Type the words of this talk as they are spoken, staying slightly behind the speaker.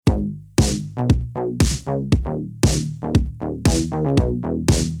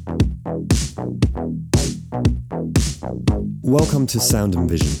Welcome to Sound and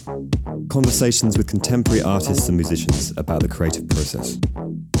Vision, conversations with contemporary artists and musicians about the creative process.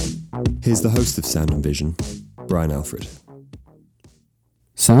 Here's the host of Sound and Vision, Brian Alfred.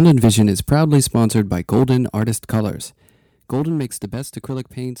 Sound and Vision is proudly sponsored by Golden Artist Colors. Golden makes the best acrylic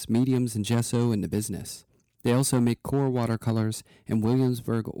paints, mediums, and gesso in the business. They also make core watercolors and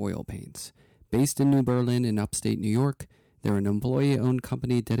Williamsburg oil paints. Based in New Berlin in upstate New York, they're an employee-owned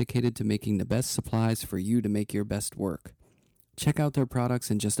company dedicated to making the best supplies for you to make your best work. Check out their products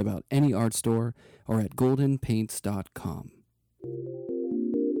in just about any art store or at goldenpaints.com.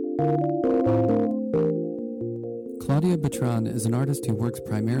 Claudia Bitran is an artist who works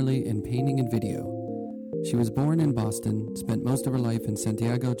primarily in painting and video. She was born in Boston, spent most of her life in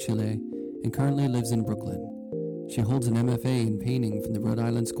Santiago, Chile, and currently lives in Brooklyn. She holds an MFA in painting from the Rhode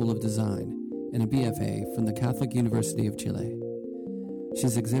Island School of Design and a BFA from the Catholic University of Chile.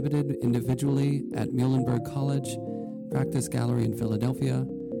 She's exhibited individually at Muhlenberg College, Practice Gallery in Philadelphia,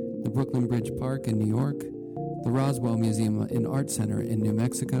 the Brooklyn Bridge Park in New York, the Roswell Museum and Art Center in New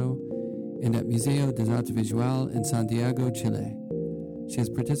Mexico, and at Museo des Arts Visuals in Santiago, Chile. She has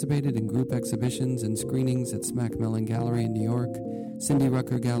participated in group exhibitions and screenings at Mellon Gallery in New York, Cindy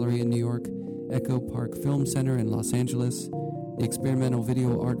Rucker Gallery in New York, Echo Park Film Center in Los Angeles, the Experimental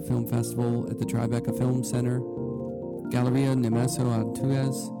Video Art Film Festival at the Tribeca Film Center, Galería Nemesio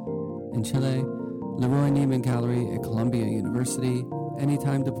Antunez in Chile, LeRoy Neiman Gallery at Columbia University,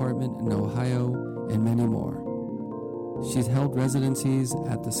 Anytime Department in Ohio, and many more. She's held residencies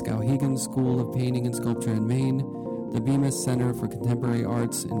at the Skowhegan School of Painting and Sculpture in Maine, the Bemis Center for Contemporary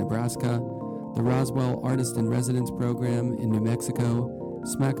Arts in Nebraska, the Roswell Artist in Residence Program in New Mexico,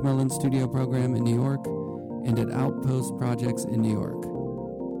 Mellon Studio Program in New York, and at Outpost Projects in New York.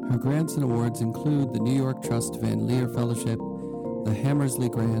 Her grants and awards include the New York Trust Van Lier Fellowship, the Hammersley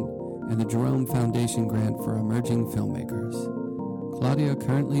Grant, and the Jerome Foundation Grant for Emerging Filmmakers. Claudia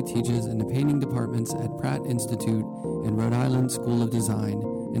currently teaches in the painting departments at Pratt Institute and Rhode Island School of Design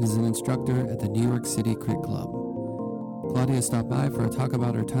and is an instructor at the New York City Crit Club. Claudia stopped by for a talk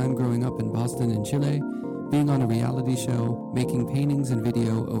about her time growing up in Boston and Chile, being on a reality show, making paintings and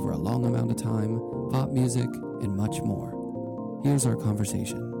video over a long amount of time, pop music, and much more. Here's our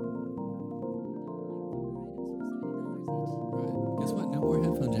conversation. Guess what? No more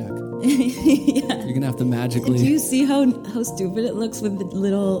headphone jack. Yeah. You're going to have to magically... Do you see how stupid it looks with the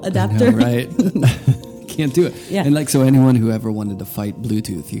little adapter? I know, right? Can't do it. Yeah. And so anyone who ever wanted to fight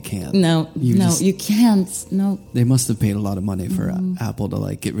Bluetooth, you can't. You can't. No. They must have paid a lot of money for Apple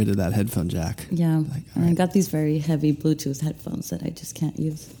to get rid of that headphone jack. Yeah. And I got these very heavy Bluetooth headphones that I just can't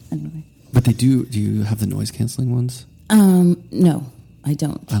use anyway. But they do you have the noise canceling ones? No, I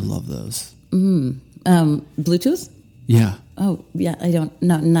don't. I love those. Bluetooth? Yeah. Oh, yeah, I don't.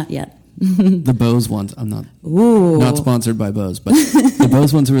 No, not yet. The Bose ones, I'm not sponsored by Bose, but the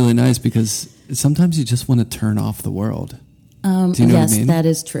Bose ones are really nice because sometimes you just want to turn off the world. Do you know what I mean? Yes, that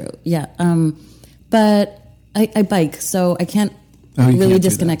is true. Yeah. But I bike, so I can't really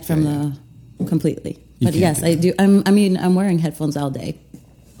disconnect from the completely. But yes, I do. I'm wearing headphones all day.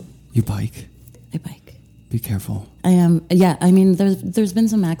 You bike? I bike. Be careful. I am. Yeah. I mean, there's been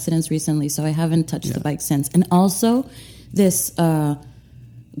some accidents recently, so I haven't touched the bike since. And also, this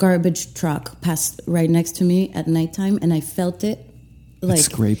garbage truck passed right next to me at nighttime, and I felt it It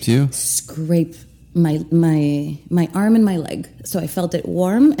scraped you? Scrape my arm and my leg. So I felt it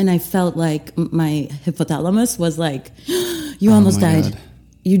warm, and I felt like my hypothalamus was like, you almost died. God.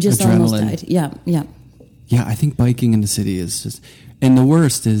 You just almost died. Yeah. Yeah, I think biking in the city is just... And the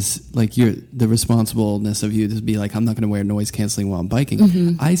worst is, the responsibleness of you to be like, I'm not going to wear noise canceling while I'm biking.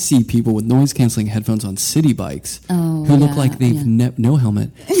 Mm-hmm. I see people with noise canceling headphones on city bikes who look like they've no helmet,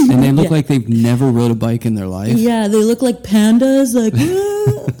 and they look like they've never rode a bike in their life. Yeah, they look like pandas,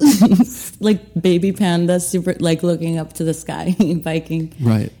 like baby pandas, super looking up to the sky, biking.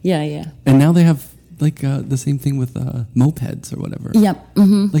 Right. Yeah. And now they have the same thing with mopeds or whatever. Yep.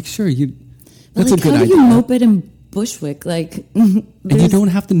 Mm-hmm. Sure, that's a good idea. How do you moped in Bushwick? And you don't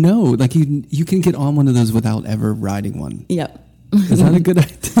have to know. You can get on one of those without ever riding one. Yep. Is that a good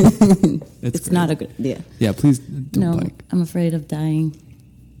idea? It's not a good idea. Yeah, please don't bike. I'm afraid of dying.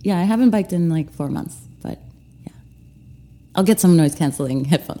 Yeah, I haven't biked in 4 months, but yeah. I'll get some noise canceling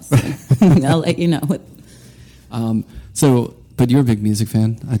headphones. I'll let you know. But you're a big music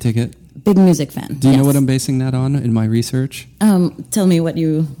fan, I take it? Big music fan. Do you know what I'm basing that on in my research? Tell me what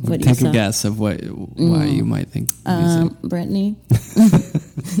you take a guess of why you might think music. Britney.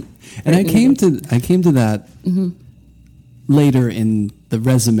 And I came to that later in the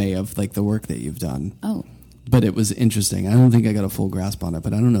resume of the work that you've done. Oh. But it was interesting. I don't think I got a full grasp on it,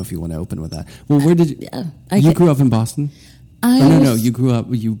 but I don't know if you want to open with that. Well, where did you... Yeah, you grew up in Boston? No. You grew up.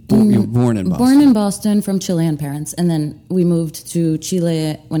 You were born in Boston. Born in Boston from Chilean parents, and then we moved to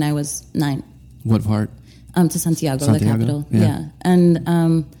Chile when I was 9. What part? To Santiago, the capital. Yeah. And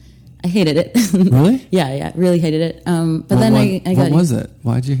I hated it. Really? Yeah, really hated it. But then I got... What was it?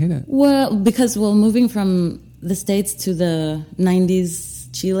 Why did you hate it? Well, because moving from the States to the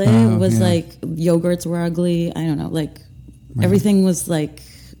 90s Chile was like, yogurts were ugly. I don't know, like everything was like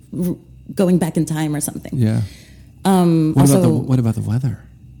going back in time or something. Yeah. What about the weather?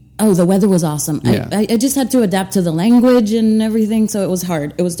 Oh, the weather was awesome. Yeah. I just had to adapt to the language and everything, so it was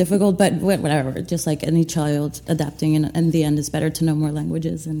hard. It was difficult, but whatever. Just like any child adapting, and in the end, it's better to know more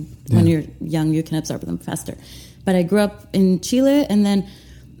languages, and when you're young, you can absorb them faster. But I grew up in Chile, and then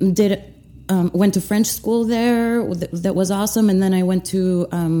went to French school there. That was awesome, and then I went to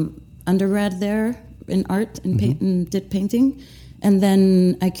undergrad there in art and did painting, and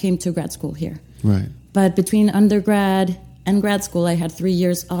then I came to grad school here. Right. But between undergrad and grad school, I had 3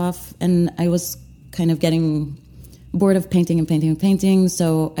 years off, and I was kind of getting bored of painting.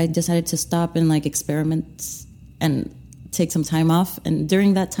 So I decided to stop and like experiment and take some time off. And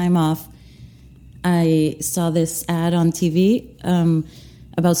during that time off, I saw this ad on TV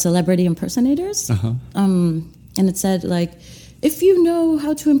about celebrity impersonators. And it said like, if you know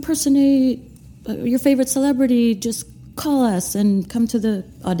how to impersonate your favorite celebrity, just call us and come to the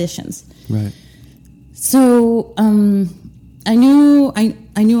auditions. Right. So I knew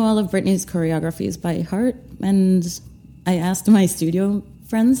all of Britney's choreographies by heart, and I asked my studio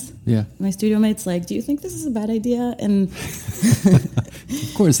friends, my studio mates, like, do you think this is a bad idea? And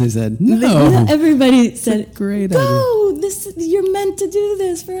of course they said no. Everybody said, great idea. You're meant to do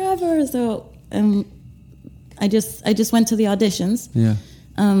this forever. So I just went to the auditions. Yeah.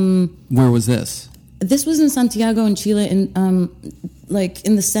 Where was this? This was in Santiago in Chile, and like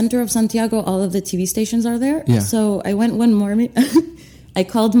in the center of Santiago, all of the TV stations are there. Yeah. So I went one morning. I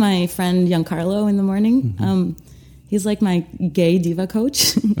called my friend Giancarlo in the morning. He's like my gay diva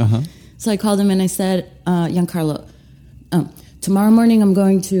coach. So I called him and I said, Giancarlo, tomorrow morning I'm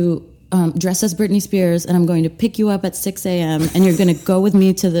going to dress as Britney Spears, and I'm going to pick you up at 6 a.m. and you're going to go with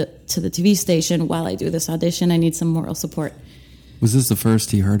me to the TV station while I do this audition. I need some moral support. Was this the first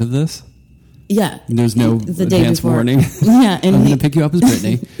he heard of this? Yeah. There's no the advance warning. Yeah. And I'm going to pick you up as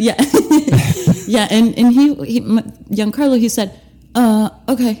Britney. Yeah. Yeah. And Giancarlo, he said,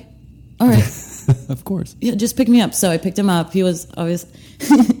 okay. All right. Of course. Yeah, just pick me up. So I picked him up. He was always...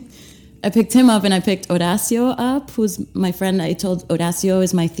 I picked him up, and I picked Horacio up, who's my friend. I told Horacio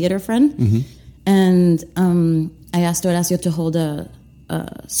is my theater friend. And I asked Horacio to hold a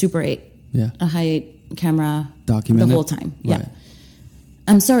Super 8, a high 8 camera document the whole time. Right. Yeah.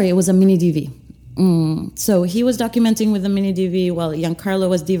 I'm sorry, it was a mini DV. So he was documenting with the mini DV while Giancarlo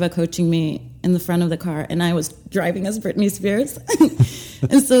was diva coaching me in the front of the car, and I was driving as Britney Spears.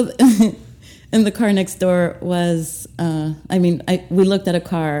 And so, in the car next door was, we looked at a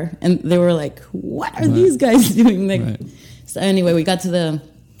car, and they were like, "What are these guys doing?" Like, so anyway, we got to the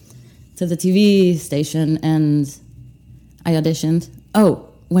TV station, and I auditioned. Oh,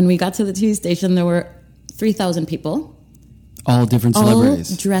 when we got to the TV station, there were 3,000 people. All different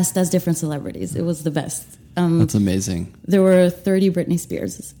celebrities. All dressed as different celebrities. It was the best. That's amazing. There were 30 Britney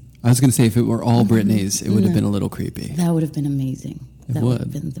Spears. I was going to say, if it were all Britneys, it would have been a little creepy. That would have been amazing. That would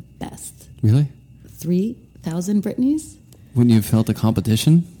have been the best. Really? 3,000 Britneys? Wouldn't you have felt a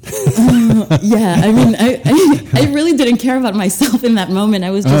competition? Yeah. I mean, I really didn't care about myself in that moment.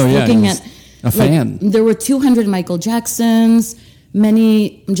 I was just looking at... a fan. There were 200 Michael Jacksons,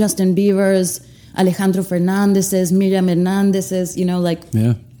 many Justin Biebers, Alejandro Fernandez's, Miriam Hernandez's,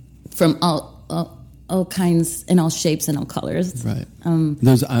 from all kinds and all shapes and all colors. Right.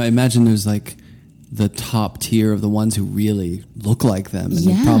 I imagine there's like the top tier of the ones who really look like them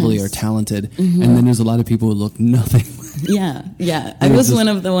and probably are talented. And then there's a lot of people who look nothing. Yeah. I was one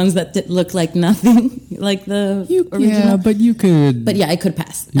of the ones that did look like nothing, like the original. Yeah, but you could. But yeah, I could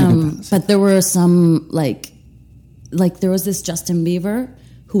pass. But there were some like there was this Justin Bieber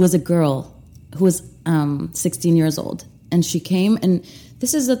who was a girl who was 16 years old, and she came, and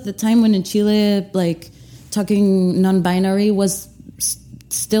this is at the time when in Chile, like, talking non-binary was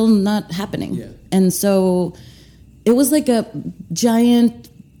still not happening. And so it was like a giant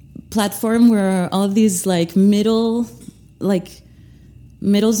platform where all of these like middle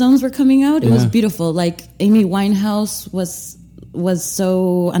zones were coming out. It was beautiful. Like Amy Winehouse was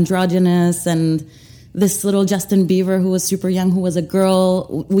so androgynous, and this little Justin Bieber who was super young, who was a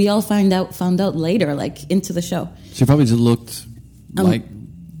girl. We all found out later, like into the show. She probably just looked like.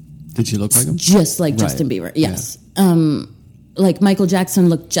 Did she look like him? Just like Justin Bieber, yes. Like Michael Jackson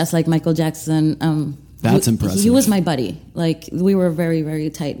looked just like Michael Jackson. That's impressive. He was my buddy. Like, we were very, very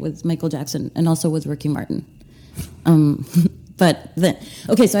tight with Michael Jackson and also with Ricky Martin. But then,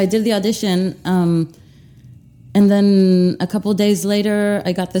 okay, so I did the audition, and then a couple days later,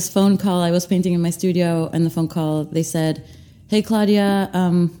 I got this phone call. I was painting in my studio, and the phone call, they said, "Hey, Claudia,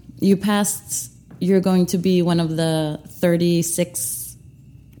 you passed. You're going to be one of the 36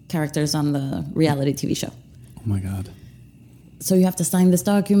 characters on the reality TV show. Oh, my God. So you have to sign this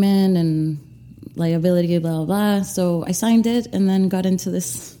document and liability, blah, blah, blah." So I signed it and then got into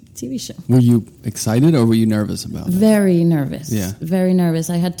this TV show. Were you excited or were you nervous about it? Very nervous. Yeah. Very nervous.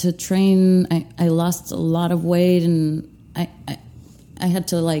 I had to train. I lost a lot of weight, and I had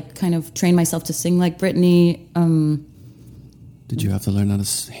to, like, kind of train myself to sing like Britney. Did you have to learn how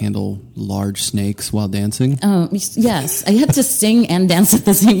to handle large snakes while dancing? Yes. I had to sing and dance at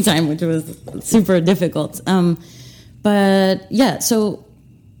the same time, which was super difficult. But yeah, so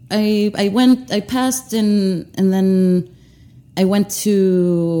I passed, and then I went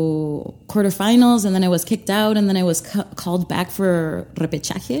to quarterfinals, and then I was kicked out, and then I was called back for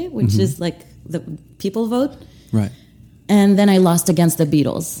repechaje, which is like the people vote. Right. And then I lost against the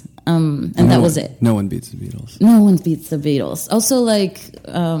Beatles. And that was it. No one beats the Beatles. No one beats the Beatles. Also, like,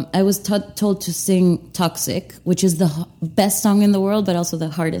 I was told to sing Toxic, which is the best song in the world, but also the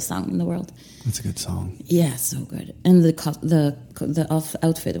hardest song in the world. That's a good song. Yeah, so good. And the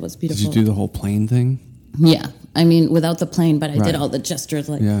outfit was beautiful. Did you do the whole plane thing? Yeah. I mean, without the plane, but I did all the gestures,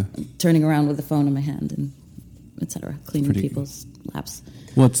 like turning around with the phone in my hand and etc., cleaning people's laps.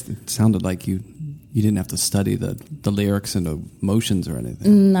 Well, it sounded like you didn't have to study the lyrics and emotions or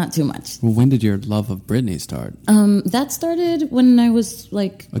anything. Not too much. Well, when did your love of Britney start? That started when I was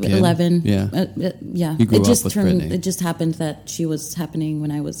like 11. Yeah. Yeah. You grew up with Britney. It just happened that she was happening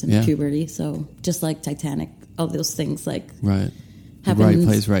when I was in puberty. So just like Titanic, all those things like right. Happened. Right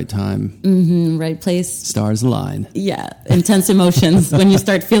place, right time. Mm-hmm, right place. Stars align. Yeah. Intense emotions. When you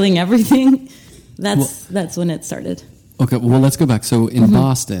start feeling everything, that's when it started. Okay, well, let's go back. So in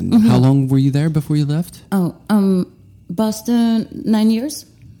Boston, how long were you there before you left? Boston, 9 years.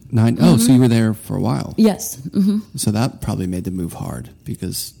 9? Oh, so you were there for a while. Yes. Mm-hmm. So that probably made the move hard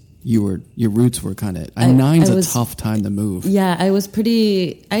because your roots were kind of... 9's a tough time to move. Yeah, I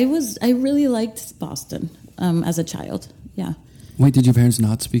really liked Boston as a child. Yeah. Wait, did your parents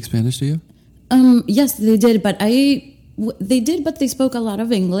not speak Spanish to you? Yes, they did, but they spoke a lot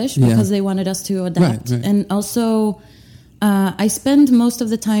of English because they wanted us to adapt. Right. And also... I spend most of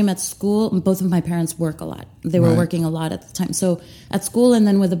the time at school. Both of my parents work a lot. They were working a lot at the time. So at school and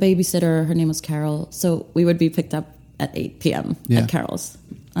then with a babysitter, her name was Carol. So we would be picked up at 8 p.m. at Carol's.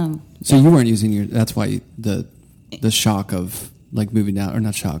 So you weren't using that's why the shock of like moving down, or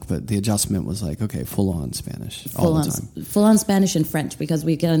not shock, but the adjustment was like, okay, full on Spanish all the time. Full on Spanish and French because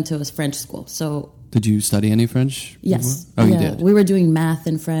we get into a French school. So did you study any French? Yes. Before? Oh, you did? We were doing math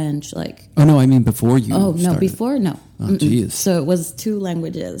and French. Like. Oh, no, I mean before you started. No, before, no. Oh, jeez. So it was 2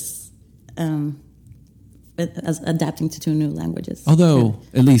 languages, as adapting to 2 new languages. Although,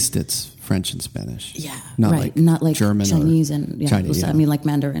 at least it's French and Spanish. Yeah, not like German Chinese or and Chinese, I mean like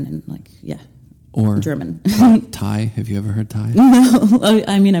Mandarin and like, or German. Thai. Have you ever heard Thai? No,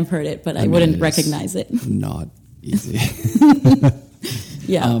 I mean I've heard it, but I wouldn't recognize it. Not easy.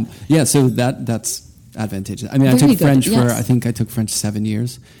 Yeah. So that's advantageous. I mean, I took French I think I took French 7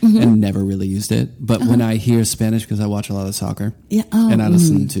 years and never really used it. But when I hear Spanish, because I watch a lot of soccer, and I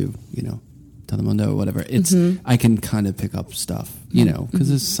listen to Telemundo or whatever, I can kind of pick up stuff, because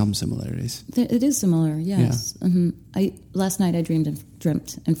there's some similarities. It is similar, yes. Yeah. Last night I dreamt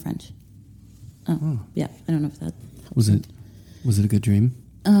in French. Yeah, I don't know if that was it. Was it a good dream?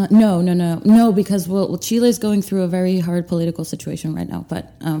 No, because Chile is going through a very hard political situation right now,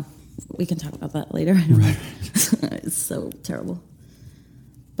 but we can talk about that later. Right. It's so terrible,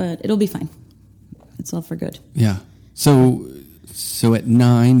 but it'll be fine. It's all for good. Yeah. So at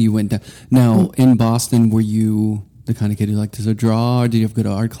 9 you went down. Now in Boston, were you the kind of kid who liked to draw, or did you have to go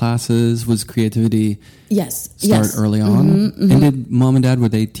to art classes? Was creativity start early on? And did mom and dad, were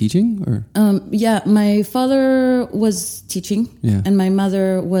they teaching or? Yeah, my father was teaching, and my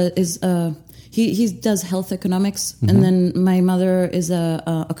mother he does health economics, and then my mother is a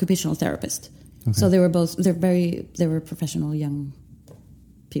occupational therapist. Okay. So they were professional young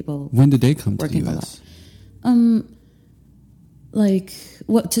people. When did they come to the U.S.? Like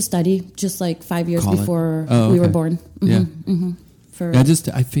to study, just like 5 years before we were born.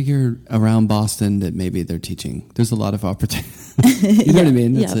 I figure around Boston that maybe they're teaching. There's a lot of opportunity. You know what I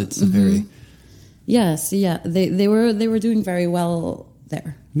mean? It's a very... Yes, yeah. They were doing very well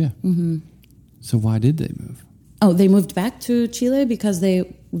there. Yeah. So why did they move? Oh, they moved back to Chile because they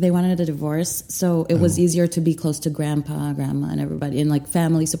wanted a divorce. So it was easier to be close to grandpa, grandma, and everybody, and like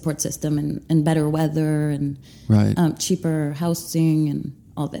family support system and better weather and cheaper housing and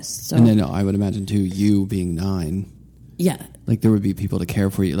all this. So, and then I would imagine too, you being 9. Yeah. Like there would be people to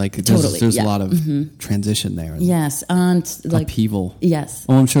care for you. Like Totally, there's a lot of transition there. Yes. And like upheaval. Yes.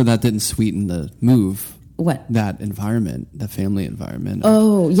 Oh, I'm sure that didn't sweeten the move. What? That environment, the family environment.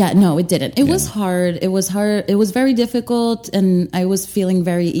 Oh, yeah. No, it didn't. It was hard. It was hard. It was very difficult. And I was feeling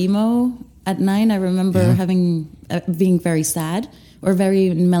very emo at 9. I remember being very sad or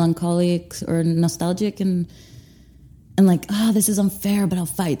very melancholic or nostalgic and like, this is unfair, but I'll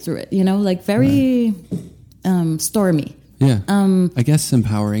fight through it. You know, like very stormy. Yeah. I guess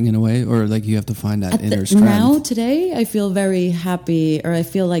empowering in a way, or like you have to find that inner strength. Now, today, I feel very happy, or I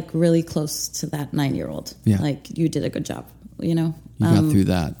feel like really close to that 9-year-old. Yeah. Like, you did a good job, you know? You got through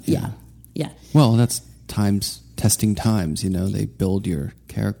that. Yeah. Well, that's testing times, you know? They build your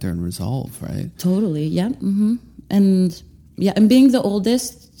character and resolve, right? Totally, yeah. Mm-hmm. And being the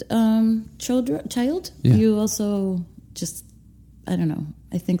oldest child, you also just, I don't know,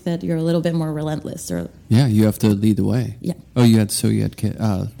 I think that you're a little bit more relentless. Yeah, you have to lead the way. Yeah. Oh, you had siblings.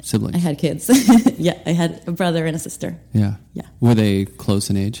 I had kids. Yeah, I had a brother and a sister. Yeah. Yeah. Were they close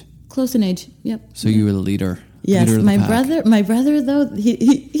in age? Close in age, yep. So you were the leader. Yes, leader of the pack. My brother though,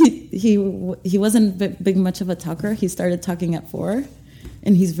 he wasn't big much of a talker. He started talking at 4,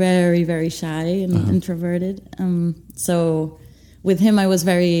 and he's very, very shy and introverted. So with him, I was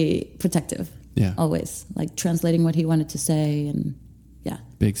very protective. Yeah. Always, like translating what he wanted to say, and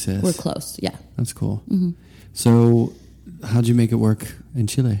big sis. We're close. Yeah. That's cool. Mm-hmm. So, how'd you make it work in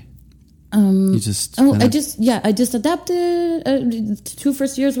Chile? You just I just adapted. 2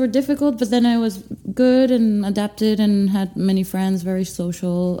 first years were difficult, but then I was good and adapted and had many friends, very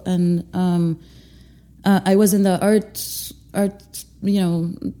social, and I was in the art,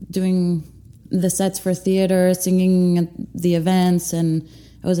 doing the sets for theater, singing at the events, and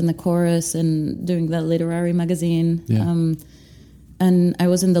I was in the chorus and doing the literary magazine. Yeah. And I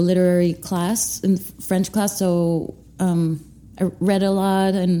was in the literary class, in French class, so I read a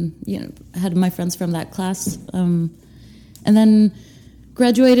lot and had my friends from that class. And then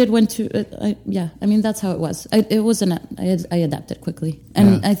graduated, went to, that's how it was. I adapted quickly.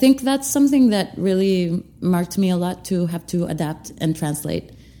 And I think that's something that really marked me a lot, to have to adapt and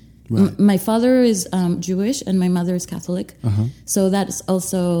translate. Right. My father is Jewish and my mother is Catholic. Uh-huh. So that's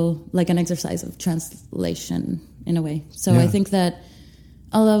also like an exercise of translation in a way. So I think that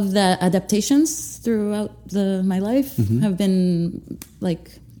all of the adaptations throughout my life have been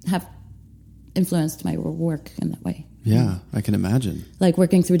have influenced my work in that way. Yeah, I can imagine. Like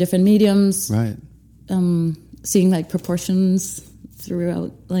working through different mediums. Right. Seeing like proportions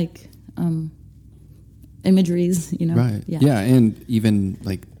throughout imageries, Right. Yeah, and even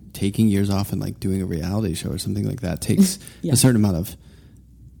like taking years off and like doing a reality show or something like that takes a certain amount of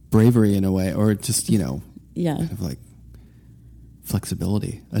bravery in a way, or just, kind of like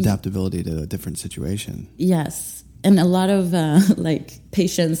flexibility, adaptability to a different situation. Yes. And a lot of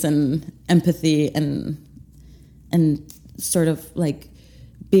patience and empathy and sort of like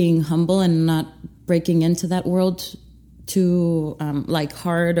being humble and not breaking into that world too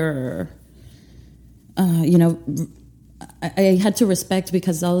hard or I had to respect,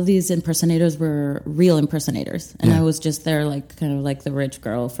 because all of these impersonators were real impersonators, and I was just there kind of like the rich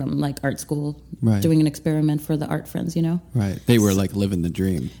girl from art school, doing an experiment for the art friends, Right. They were living the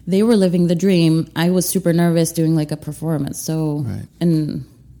dream. They were living the dream. I was super nervous doing a performance. So, and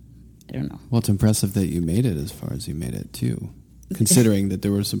I don't know. Well, it's impressive that you made it as far as you made it too, considering that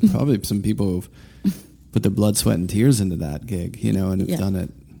there were probably some people who've put their blood, sweat, and tears into that gig, and have done it.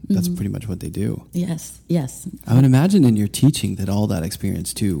 That's pretty much what they do. Yes. I would imagine in your teaching that all that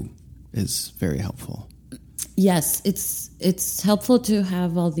experience too is very helpful. Yes, it's helpful to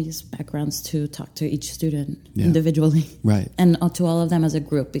have all these backgrounds to talk to each student individually. Right. And to all of them as a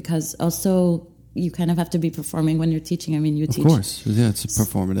group, because also you kind of have to be performing when you're teaching. I mean, you teach. Of course. Yeah, it's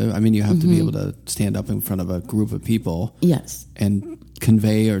performative. I mean, you have to be able to stand up in front of a group of people. Yes. And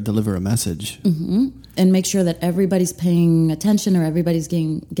convey or deliver a message. Mm-hmm. And make sure that everybody's paying attention, or everybody's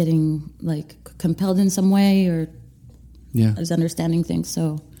getting compelled in some way, or is understanding things.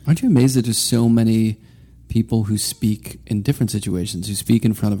 So, aren't you amazed that there's so many people who speak in different situations, who speak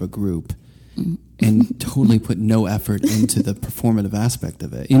in front of a group and totally put no effort into the performative aspect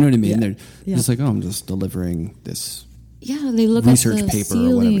of it? You know what I mean? They're just like, I'm just delivering this they look research at the paper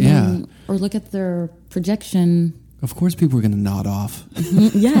ceiling, or whatever. Or look at their projection. Of course people are going to nod off.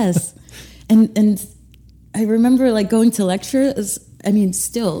 Yes. And I remember going to lectures I mean,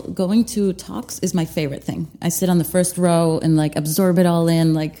 still going to talks is my favorite thing. I sit on the first row and like absorb it all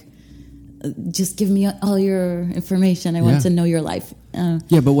in. Like, just give me all your information. I want to know your life.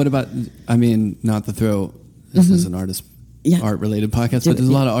 But what about? I mean, not to throw. This is an art related podcast, but there's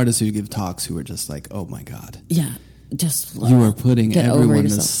a lot of artists who give talks who are just like, oh my god, just you are putting everyone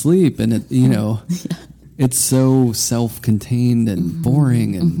to sleep, and it, you know, it's so self-contained and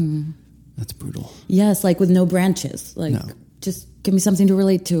boring, and that's brutal. Yes, like with no branches, like just give me something to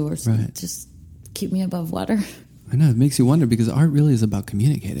relate to, or just keep me above water. I know, it makes you wonder, because art really is about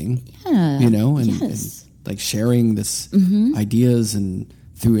communicating. Yeah, you know, and like sharing this ideas and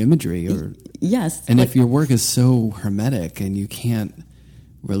through imagery, or and like, if your work is so hermetic and you can't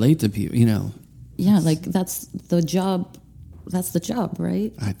relate to people, you know. Yeah, like that's the job. That's the job,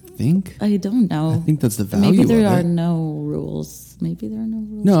 right? I think. I don't know. I think that's the value. Maybe there of are it. No rules. Maybe there are no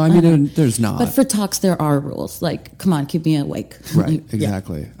rules. No, I mean there's not. But for talks, there are rules. Like, come on, keep me awake. Right.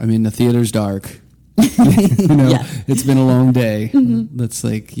 Exactly. I mean, the theater's dark. You know, it's been a long day. Let's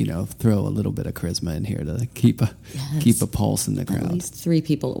throw a little bit of charisma in here to keep a pulse in the crowd. At least 3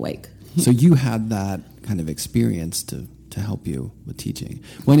 people awake. So you had that kind of experience to help you with teaching.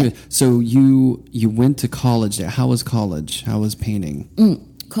 Well, anyway, so you went to college there. How was college? How was painting?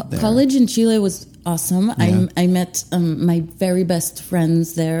 College in Chile was awesome. Yeah. I met my very best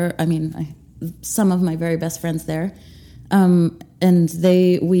friends there. I mean, some of my very best friends there, and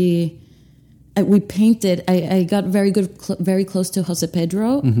we painted. I got very close to Jose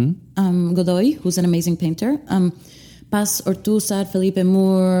Pedro Godoy, who's an amazing painter. Paz Ortúzar, Felipe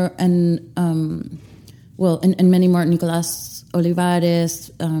Moore, and many more, Nicolás Olivares,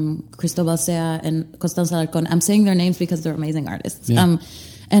 Cristobal Sea, and Constanza Alarcón. I'm saying their names because they're amazing artists. Yeah.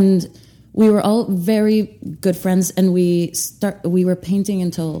 And we were all very good friends, and we were painting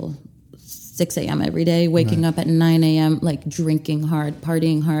until 6 a.m. every day, waking up at 9 a.m., like drinking hard,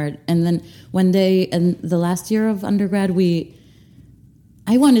 partying hard. And then one day, in the last year of undergrad,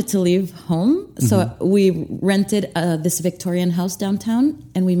 I wanted to leave home, so we rented this Victorian house downtown,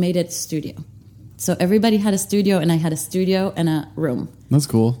 and we made it a studio. So everybody had a studio, and I had a studio and a room. That's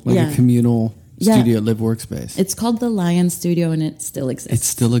cool. Like a communal studio live workspace. It's called the Lion Studio, and it still exists. It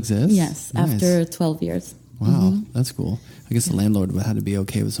still exists? Yes, nice. After 12 years. Wow, that's cool. I guess the landlord had to be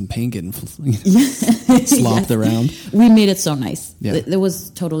okay with some paint getting slopped around. We made it so nice. Yeah. It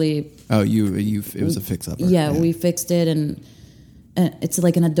was totally... Oh, it was a fix-up. Yeah, we fixed it, and it's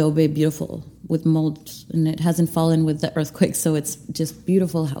like an adobe, beautiful, with mold, and it hasn't fallen with the earthquake, so it's just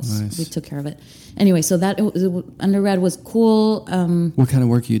beautiful house. Nice. We took care of it. Anyway, so that undergrad was cool. What kind of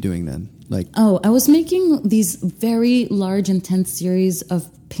work are you doing then? I was making these very large, intense series of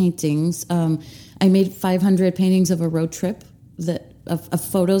paintings. I made 500 paintings of a road trip, of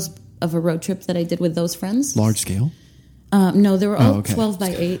photos of a road trip that I did with those friends. Large scale? No, they were all 12 by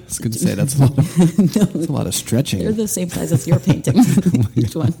 8. I was going to say, that's a lot of stretching. They're the same size as your painting.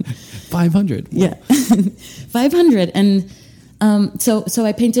 Each one. 500. Yeah. 500. And so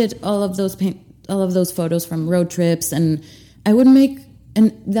I painted all of those photos from road trips, and I would make,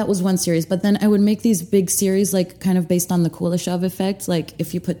 and that was one series, but then I would make these big series, like kind of based on the Kuleshov effect. Like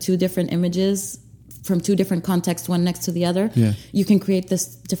if you put 2 different images from 2 different contexts, one next to the other, you can create this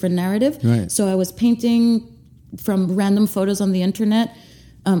different narrative. Right. So I was painting from random photos on the internet,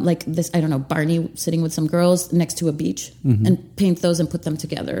 like this, I don't know, Barney sitting with some girls next to a beach, and paint those and put them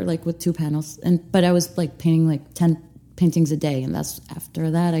together, like with 2 panels. But I was like painting like 10 paintings a day, and that's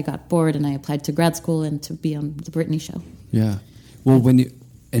after that I got bored and I applied to grad school and to be on the Britney show. Yeah. Well,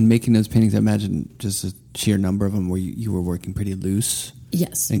 and making those paintings, I imagine just a sheer number of them where you were working pretty loose.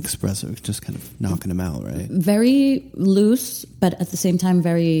 Yes. And expressive, just kind of knocking them out, right? Very loose, but at the same time,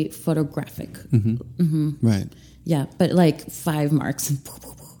 very photographic. Right. Yeah, but like 5 marks.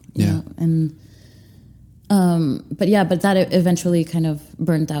 You know? And, but that eventually kind of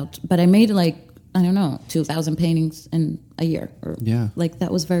burned out. But I made 2,000 paintings in a year. Like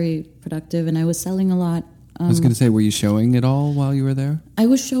that was very productive, and I was selling a lot. I was going to say, were you showing it all while you were there? I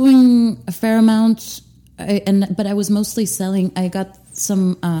was showing a fair amount, but I was mostly selling. I got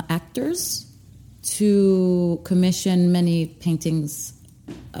some actors to commission many paintings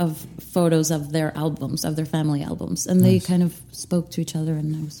of photos of their albums, of their family albums, and they kind of spoke to each other,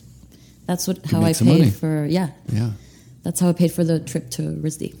 and that's how I paid for. That's how I paid for the trip to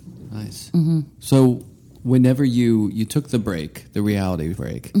RISD. Nice. So whenever you took the break, the reality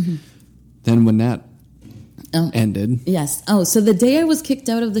break, then when that ended. Yes. Oh, so the day I was kicked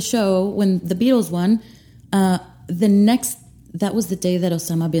out of the show when the Beatles won, that was the day that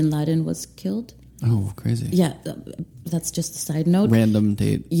Osama bin Laden was killed. Oh, crazy. Yeah, that's just a side note. Random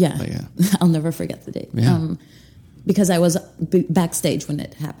date. Yeah. I'll never forget the date. Yeah. because I was backstage when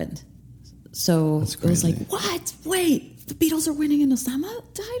it happened. So it was like, what? Wait, the Beatles are winning and Osama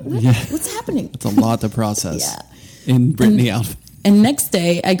died? What? Yeah. What's happening? It's a lot to process in Britney outfit. And next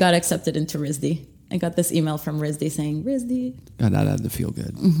day, I got accepted into RISD. I got this email from RISD saying, RISD. God, that had to feel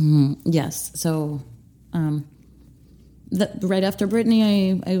good. Mm-hmm. Yes. So right after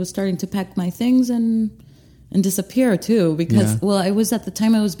Britney, I was starting to pack my things and disappear too. Because, I was at the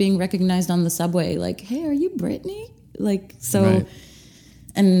time I was being recognized on the subway. Like, hey, are you Britney? Like, so... Right.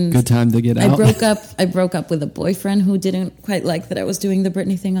 And good time to get out. I broke up with a boyfriend who didn't quite like that I was doing the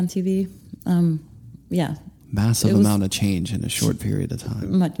Britney thing on TV. Massive amount of change in a short period of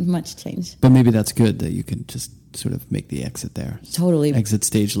time. Much change. But maybe that's good that you can just sort of make the exit there. Totally. Exit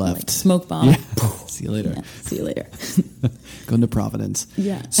stage left. Like smoke bomb. Yeah. See you later. Yeah, see you later. Going to Providence.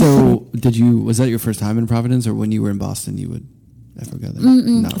 Yeah. So was that your first time in Providence, or when you were in Boston you would ever go there?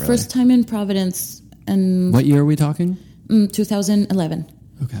 Not really. First time in Providence. And what year are we talking? 2011.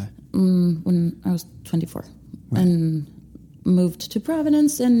 Okay. When I was 24. Right. And moved to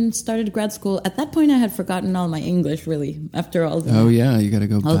Providence and started grad school. At that point, I had forgotten all my English, really, after all the... Oh, yeah, you got to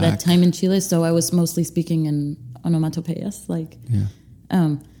go all back. that time in Chile, so I was mostly speaking in onomatopoeias, like... Yeah.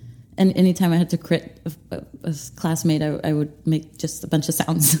 And anytime I had to crit a classmate, I would make just a bunch of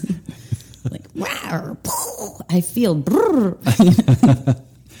sounds. Like, wow, I feel...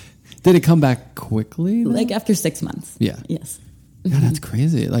 Did it come back quickly, though? Like after 6 months. Yeah. Yes. Yeah, that's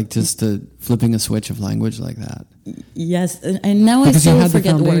crazy. Like just flipping a switch of language like that. Yes, and now because I still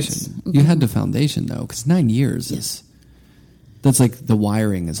forget the words. You had the foundation though, because 9 years is. That's like the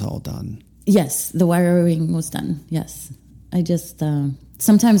wiring is all done. Yes, the wiring was done. Yes, I just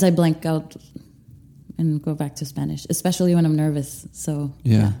sometimes I blank out and go back to Spanish, especially when I'm nervous. So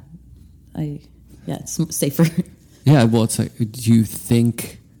it's safer. Yeah, well, it's like, do you just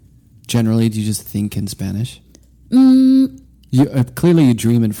think in Spanish? Clearly you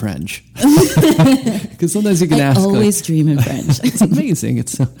dream in French. Because sometimes you can ask. I always dream in French. It's amazing.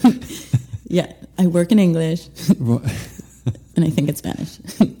 It's so... Yeah, I work in English. And I think in Spanish.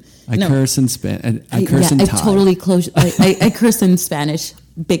 I curse in Spanish. I curse in Thai. I curse in Spanish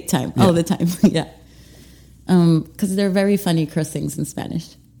big time, all the time. Yeah. Because they're very funny cursings in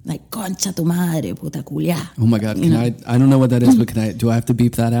Spanish. Like, concha tu madre, puta culia. Oh my God, I don't know what that is, but do I have to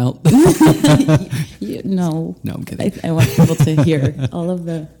beep that out? No. No, I'm kidding. I want people to hear all of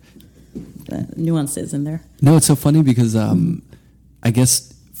the nuances in there. No, it's so funny because I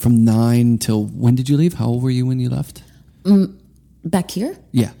guess from 9 till, when did you leave? How old were you when you left? Back here?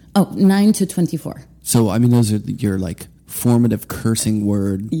 Yeah. Oh, 9 to 24. So, I mean, those are your like formative cursing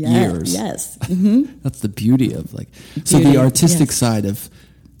word years. Yes. Mm-hmm. That's the beauty of so the artistic side of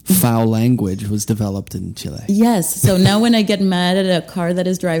foul language was developed in Chile. Yes. So now when I get mad at a car that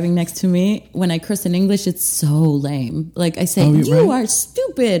is driving next to me, when I curse in English, it's so lame. Like I say, you are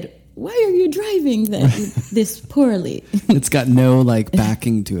stupid. Why are you driving this poorly? It's got no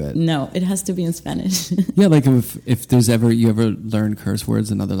backing to it. No, it has to be in Spanish. Yeah, like if there's you ever learn curse words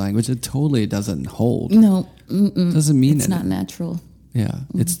in another language, it totally doesn't hold. No. Doesn't mean it's not natural. Yeah,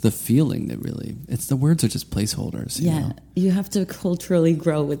 it's the feeling that the words are just placeholders. You know? You have to culturally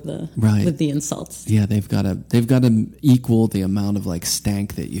grow with the insults. Yeah, they've got to equal the amount of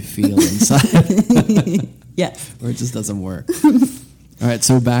stank that you feel inside. Yeah, or it just doesn't work. All right,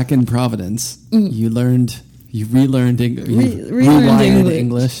 so back in Providence, you relearned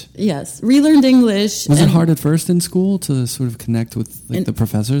English. Yes, relearned English. Was it hard at first in school to sort of connect with the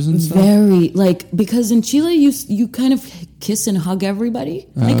professors and stuff? Very, because in Chile you kind of kiss and hug everybody.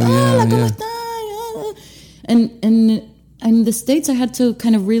 And in the States I had to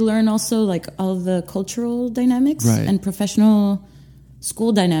kind of relearn also all the cultural dynamics and professional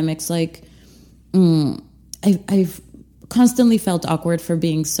school dynamics. I've constantly felt awkward for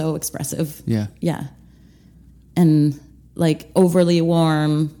being so expressive. Yeah. Yeah. And overly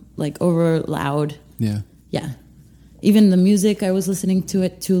warm, over loud. Yeah. Yeah. Even the music, I was listening to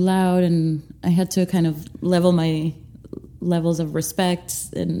it too loud, and I had to kind of level my levels of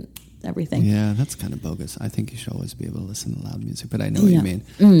respect and everything. Yeah, that's kind of bogus. I think you should always be able to listen to loud music, but I know what you mean.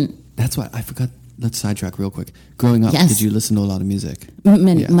 That's why I forgot. Let's sidetrack real quick. Growing up, did you listen to a lot of music?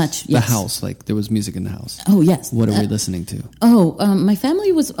 Much, yes. The house, there was music in the house. Oh, yes. What are we listening to? My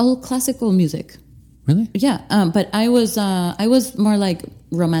family was all classical music. Really? Yeah, but I was more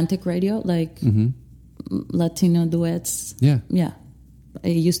romantic radio, Latino duets. Yeah. Yeah. I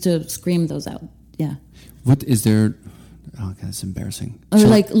used to scream those out. Yeah. What is there... Oh, God, that's embarrassing. Or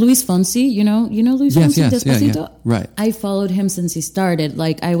Luis Fonsi, you know Luis Fonsi, Despacito? Yeah. Right. I followed him since he started.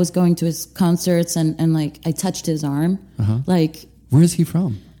 I was going to his concerts and I touched his arm. Where is he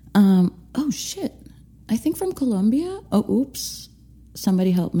from? Oh, shit. I think from Colombia. Oh, oops.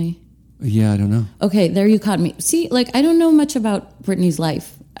 Somebody help me. Yeah, I don't know. Okay, there you caught me. See, like, I don't know much about Britney's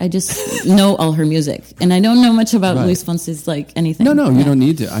life. I just know all her music. And I don't know much about Luis Fonsi's, like, anything. No, you don't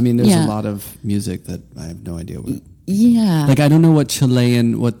need to. I mean, there's a lot of music that I have no idea what. Yeah. Like, I don't know what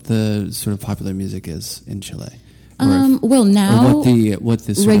the sort of popular music is in Chile. Well, now... Or what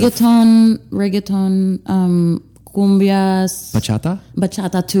this reggaeton, cumbias. Bachata?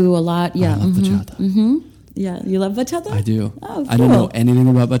 Bachata, too, a lot. Yeah. I love bachata. Mm-hmm. Yeah, you love bachata? I do. Oh, cool. I don't know anything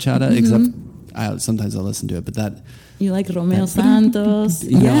about bachata except sometimes I'll listen to it, but that... You like Romeo Santos?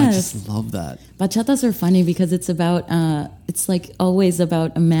 Yes. I just love that. Bachatas are funny because it's about, it's like always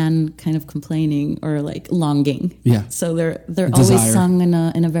about a man kind of complaining or like longing. Yeah. So they're always sung in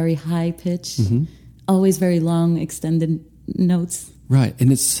a very high pitch, always very long, extended notes. Right,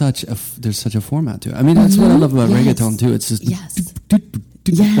 and it's there's such a format to it. I mean, that's what I love about reggaeton too. It's just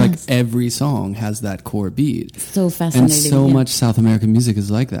like every song has that core beat. So fascinating. And so much South American music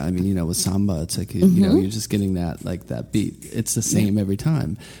is like that. I mean, with samba, it's like, you're just getting that beat. It's the same every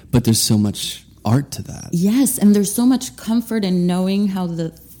time. But there's so much art to that. Yes, and there's so much comfort in knowing how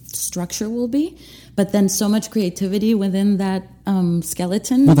the structure will be, but then so much creativity within that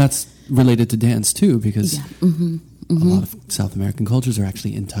skeleton. Well, that's related to dance too, because... a lot of South American cultures are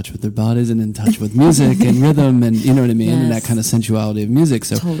actually in touch with their bodies and in touch with music and rhythm and, you know what I mean? Yes. And that kind of sensuality of music.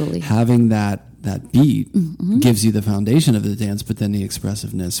 So having that beat gives you the foundation of the dance, but then the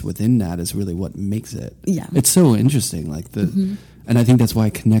expressiveness within that is really what makes it. Yeah. It's so interesting. And I think that's why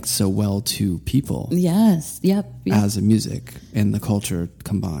it connects so well to people. Yes. Yep. As a music and the culture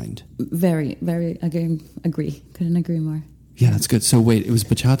combined. Very, very agree. Couldn't agree more. Yeah, that's good. So wait, it was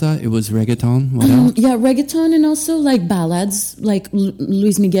bachata, it was reggaeton, what else? Yeah, reggaeton and also like ballads, like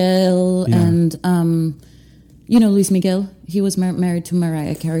Luis Miguel and, Luis Miguel. He was married to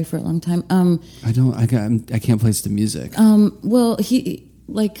Mariah Carey for a long time. I can't place the music. Well, he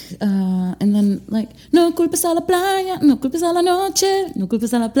and then like, no culpes a la playa, no culpes a la noche, no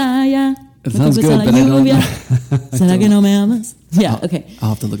culpes a la playa. It sounds good, but I don't know. ¿Será que no me amas? Yeah, okay. I'll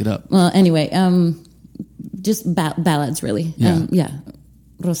have to look it up. Well, anyway, just ballads, really. Yeah.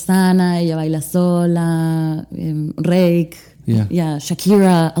 Rosana, Ella Baila Sola, Rake. Yeah.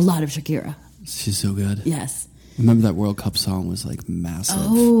 Shakira, a lot of Shakira. She's so good. Yes. Remember that World Cup song was like massive.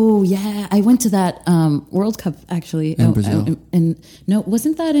 Oh, yeah. I went to that World Cup, actually. In Brazil. No,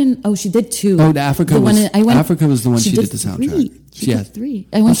 wasn't that in... Oh, she did two. Oh, Africa was the one she did the soundtrack. She did three.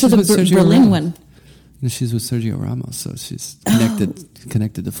 I went to the Berlin one. She's with Sergio Ramos, so she's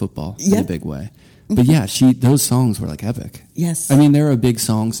connected to football in a big way. But yeah, those songs were like epic. Yes. I mean, there are big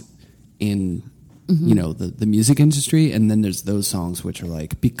songs in, the music industry, and then there's those songs which are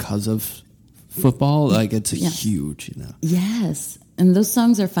like, because of football, like it's huge, Yes. And those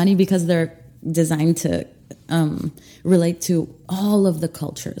songs are funny because they're designed to relate to all of the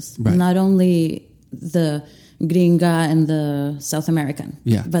cultures, not only the gringa and the South American,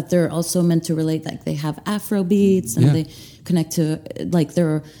 but they're also meant to relate, like they have Afro beats and they connect to, like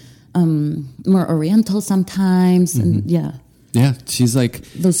they're more oriental sometimes, and she's like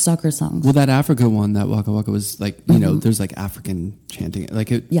those soccer songs. Well, that Africa one, that Waka Waka, was like there's like African chanting,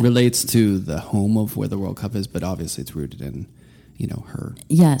 like it relates to the home of where the World Cup is, but obviously it's rooted in her.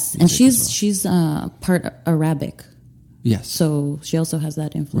 Yes, and she's part Arabic. Yes, so she also has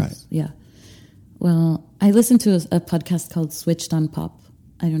that influence. Right. Yeah. Well, I listened to a podcast called Switched on Pop.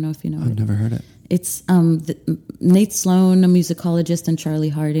 I don't know if you know it. I've never heard it. It's Nate Sloan, a musicologist, and Charlie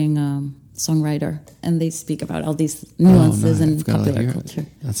Harding, songwriter, and they speak about all these nuances in popular culture.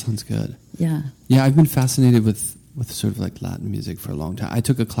 That sounds good. Yeah. Yeah, I've been fascinated with sort of like Latin music for a long time. I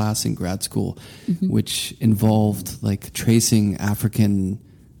took a class in grad school which involved like tracing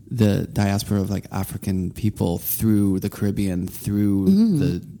the diaspora of like African people through the Caribbean, through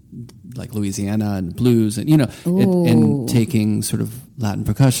the like Louisiana and blues, and and taking sort of Latin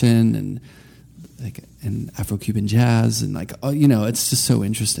percussion and Afro-Cuban jazz, and like it's just so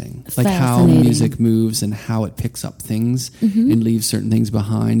interesting, like how music moves and how it picks up things and leaves certain things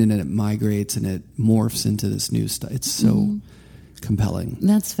behind, and then it migrates and it morphs into this new stuff. It's so compelling.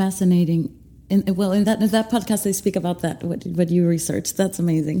 That's fascinating. In that podcast they speak about that, what you researched. That's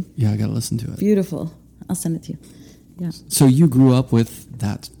amazing. Yeah, I gotta listen to it. Beautiful. I'll send it to you. Yeah. So you grew up with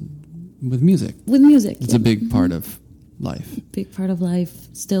that, with music. With music, it's a big part of life. Big part of life,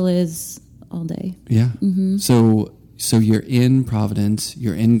 still is. All day. Yeah. So you're in Providence,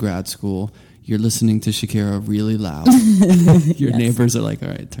 you're in grad school, you're listening to Shakira really loud. Your neighbors are like, all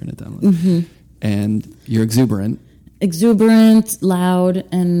right, turn it down. And you're exuberant, loud,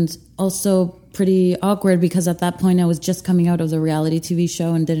 and also pretty awkward because at that point I was just coming out of the reality TV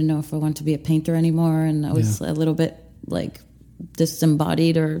show and didn't know if I wanted to be a painter anymore. And I was a little bit like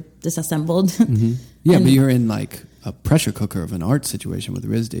disembodied or disassembled. Mm-hmm. Yeah, but you're in like a pressure cooker of an art situation with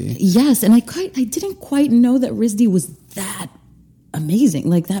RISD. Yes, and I didn't quite know that RISD was that amazing,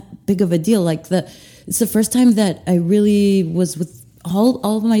 like that big of a deal. Like it's the first time that I really was with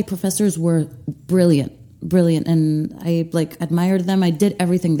all of my professors were brilliant, and I like admired them. I did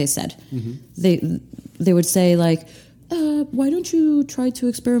everything they said. Mm-hmm. They would say like, why don't you try to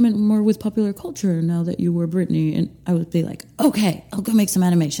experiment more with popular culture now that you were Brittany? And I would be like, okay, I'll go make some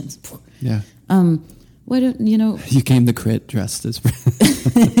animations. Yeah. Why don't you know? You came to Crit dressed as.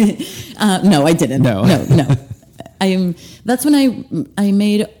 No, I didn't. No. That's when I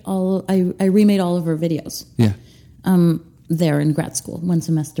remade all of her videos. Yeah. There in grad school, one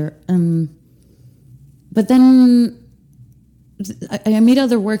semester. But then I made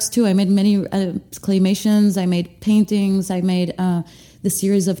other works too. I made many claymations. I made paintings. I made the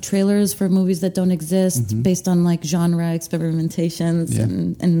series of trailers for movies that don't exist, based on like genre experimentations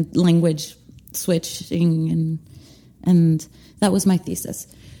and language switching, and that was my thesis.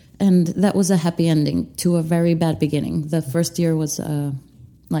 And that was a happy ending to a very bad beginning. The first year was some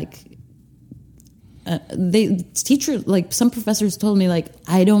professors told me like,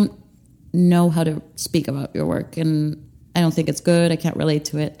 I don't know how to speak about your work and I don't think it's good. I can't relate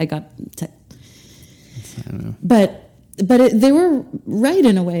to it. I don't know. But they were right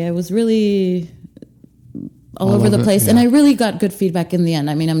in a way. I was really all over the place, and I really got good feedback in the end.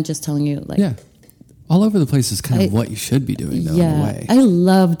 I mean, I'm just telling you, like, all over the place is kind of what you should be doing, though. In a way. I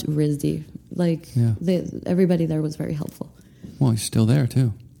loved RISD. Like, everybody there was very helpful. Well, you're still there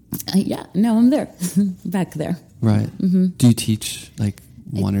too. No, I'm there, back there. Right. Mm-hmm. Do you teach like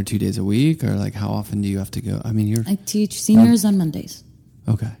 1 or 2 days a week, or like how often do you have to go? I mean, I teach seniors on Mondays.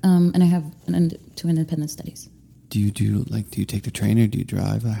 Okay. And I have 2 independent studies. Do you take the train or do you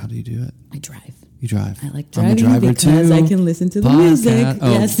drive? How do you do it? I drive. You drive. I like driving I'm a driver because too. I can listen to the music.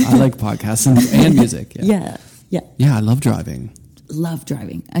 Oh, yes. I like podcasts and music. Yeah. Yeah, I love driving. Love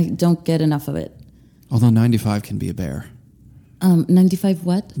driving. I don't get enough of it. Although 95 can be a bear. 95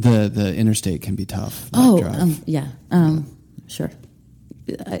 what? The interstate can be tough. Sure.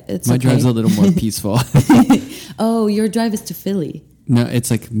 My drive's a little more peaceful. Oh, your drive is to Philly. No, it's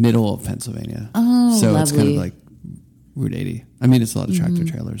like middle of Pennsylvania. Oh, so lovely. It's kind of like Route 80. I mean, it's a lot of tractor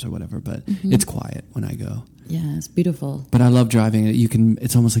trailers or whatever, but it's quiet when I go. Yeah, it's beautiful. But I love driving.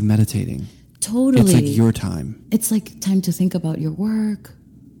 It's almost like meditating. Totally. It's like your time. It's like time to think about your work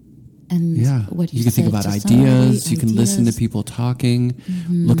and what you can think about ideas. You can listen to people talking.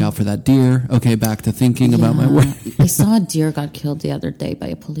 Look out for that deer. Okay, back to thinking about my work. I saw a deer got killed the other day by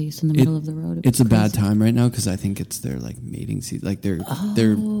a police in the middle of the road. It's a bad time right now because I think it's their like mating season. Like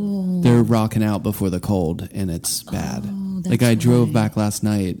they're rocking out before the cold, and it's bad. Like I drove back last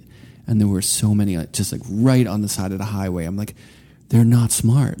night, and there were so many just like right on the side of the highway. I'm like, they're not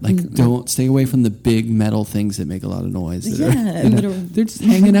smart. Like, don't stay away from the big metal things that make a lot of noise. They're just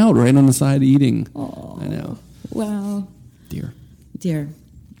hanging out right on the side eating. Oh, I know. Wow. Deer.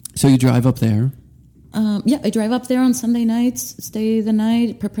 So you drive up there? I drive up there on Sunday nights, stay the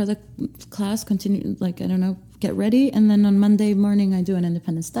night, prepare the class, continue, get ready. And then on Monday morning, I do an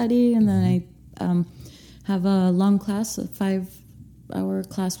independent study. And then I have a long class, a 5-hour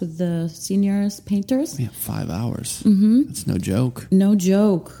class with the seniors painters. Yeah, 5 hours. Mm-hmm. That's no joke. No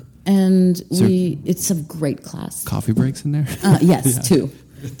joke. And it's a great class. Coffee breaks in there? Yes,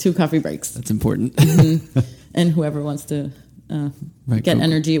 2 coffee breaks. That's important. And whoever wants to get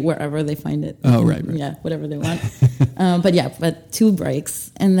energy wherever they find it. Oh, right. Yeah, whatever they want. But 2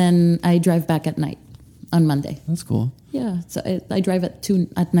 breaks. And then I drive back at night on Monday. That's cool. Yeah, so I drive at 2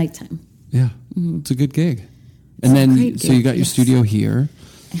 at nighttime. Yeah, it's a good gig. And then, so you got your studio here.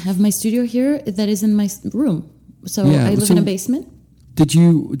 I have my studio here that is in my room. So I live in a basement. Did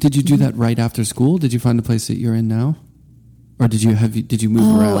you do that right after school? Did you find a place that you're in now? Or did you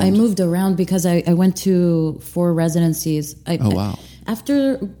move around? I moved around because I went to 4 residencies. Wow.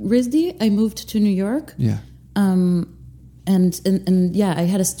 After RISD, I moved to New York. Yeah. And I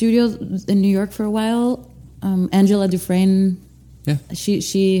had a studio in New York for a while. Angela Dufresne. Yeah.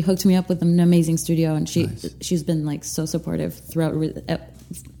 She hooked me up with an amazing studio, and she's been like so supportive throughout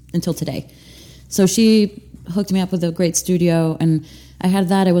until today. So she hooked me up with a great studio, and I had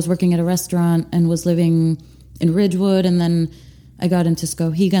that. I was working at a restaurant and was living in Ridgewood, and then I got into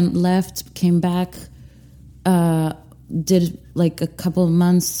Skowhegan, left, came back, did like a couple of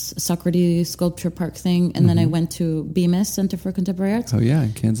months Socrates Sculpture Park thing, and then I went to Bemis, Center for Contemporary Arts. Oh yeah,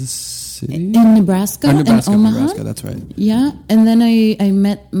 in Kansas City? In Nebraska, in Omaha. Nebraska, that's right. Yeah, and then I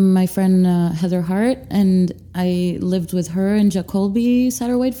met my friend Heather Hart, and I lived with her in Jacolby,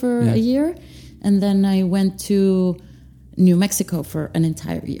 Satterwhite for a year, and then I went to New Mexico for an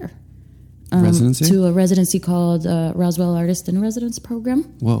entire year. Residency? To a residency called Roswell Artist in Residence Program.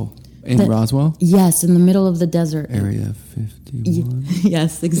 Whoa. In Roswell? Yes, in the middle of the desert. Area 51?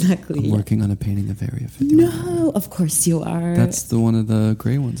 Yes, exactly. I'm working on a painting of Area 51. No, of course you are. That's the one of the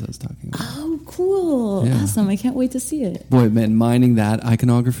gray ones I was talking about. Oh, cool. Yeah. Awesome. I can't wait to see it. Boy, man, mining that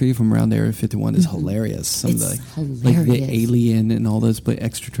iconography from around Area 51 is hilarious. Some it's of hilarious. Like the alien and all those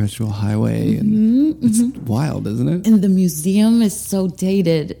extraterrestrial highway. And it's wild, isn't it? And the museum is so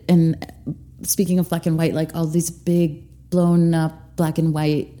dated. And speaking of black and white, like all these big blown up black and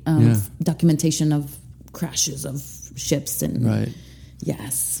white documentation of crashes of ships and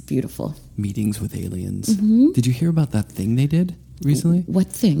yes, beautiful meetings with aliens. Did you hear about that thing they did recently? What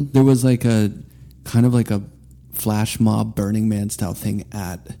thing? There was like a kind of like a flash mob Burning Man style thing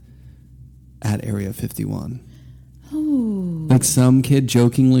at Area 51. Oh, like some kid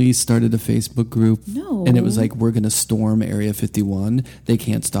jokingly started a Facebook group, and it was like, we're gonna storm Area 51. They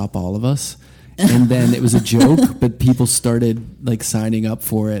can't stop all of us. And then it was a joke, but people started like signing up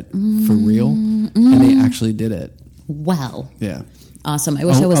for it for real, and they actually did it. Wow! Yeah, awesome. I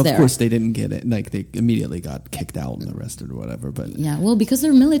wish I was there. Of course, they didn't get it. Like they immediately got kicked out and arrested or whatever. But yeah, well, because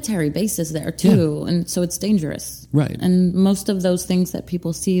there are military bases there too, and so it's dangerous, right? And most of those things that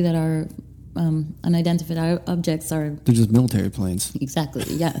people see that are unidentified objects are—they're just military planes. Exactly.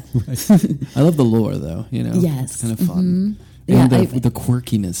 Yeah. I love the lore, though. You know, yes, it's kind of fun. And the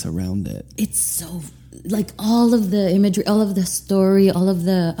quirkiness around it. It's so, like, all of the imagery, all of the story, all of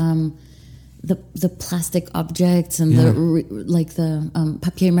the plastic objects and the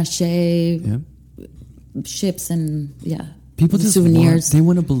papier mâché ships and people just souvenirs. They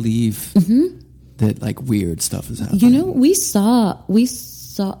want to believe that like weird stuff is happening. You know, we saw.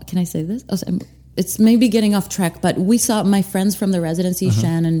 Can I say this? Oh, it's maybe getting off track, but we saw my friends from the residency,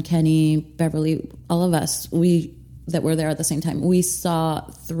 Shannon, Kenny, Beverly, all of us. That were there at the same time. We saw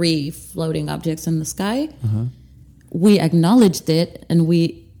 3 floating objects in the sky. We acknowledged it, and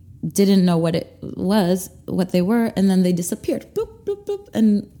we didn't know what it was, what they were, and then they disappeared. Boop, boop, boop,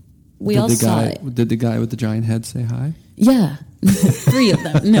 and we all saw it. Did the guy with the giant head say hi? Yeah, 3 of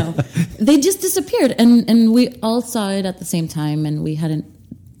them. No, they just disappeared, and we all saw it at the same time, and we hadn't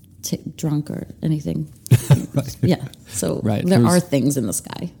drunk or anything. Right. Yeah. So there are things in the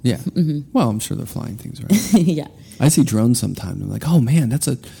sky. Yeah. Well, I'm sure they're flying things around. Yeah. I see drones sometimes. I'm like, oh man, that's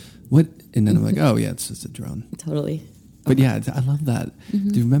a what? And then I'm like, oh yeah, it's just a drone. Totally. But yeah, I love that. Do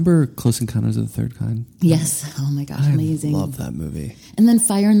you remember Close Encounters of the Third Kind? Yes. Oh my gosh, amazing. I love that movie. And then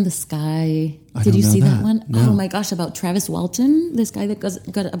Fire in the Sky. Did you see that one? No. Oh my gosh, about Travis Walton, this guy that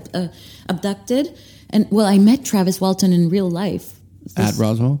got abducted. And well, I met Travis Walton in real life. At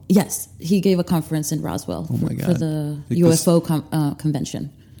Roswell? Yes. He gave a conference in Roswell for the UFO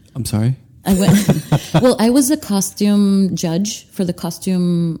convention. I'm sorry? I went. Well, I was a costume judge for the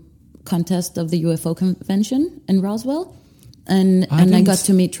costume contest of the UFO convention in Roswell. And I got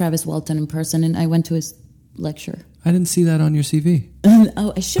to meet Travis Walton in person, and I went to his lecture. I didn't see that on your CV.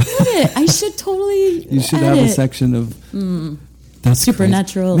 Oh, I should put it. I should totally You should have a section of... That's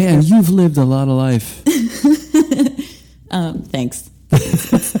supernatural. Crazy. Man, you've lived a lot of life. Thanks.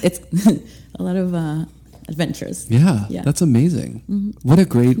 It's a lot of adventures. Yeah, that's amazing. What a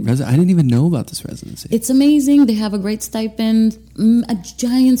great residency. I didn't even know about this residency. It's amazing. They have a great stipend, a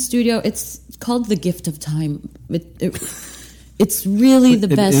giant studio. It's called The Gift of Time. It's really the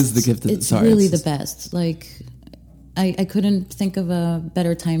best. It is the gift of It's really the best. Like, I couldn't think of a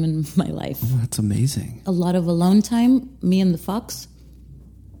better time in my life. Oh, that's amazing. A lot of alone time, me and the fox,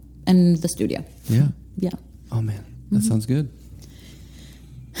 and the studio. Yeah. Yeah. Oh, man. That sounds good.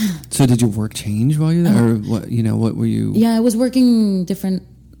 So did your work change while you were there? Or what were you... Yeah, I was working different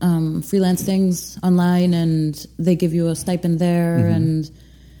freelance things online, and they give you a stipend there. And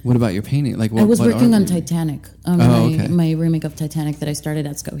what about your painting? Like, I was working on Titanic, my remake of Titanic that I started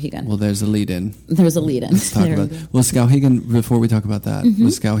at Skowhegan. Well, there's a lead-in. There's a lead-in. Let's talk about it. Well, Skowhegan, before we talk about that,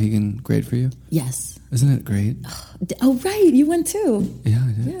 was Skowhegan great for you? Yes. Isn't it great? Oh, right. You went too. Yeah,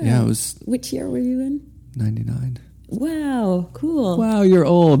 I did. Yeah, it was... Which year were you in? 99. Wow, cool. Wow, you're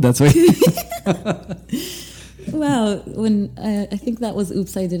old. That's why. Wow, when I think that was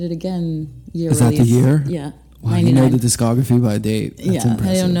Oops, I Did It Again year. Is that the year? Yeah. Wow, 99. You know the discography by date. That's impressive.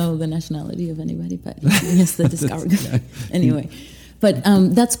 I don't know the nationality of anybody, but yes, the discography. Anyway, but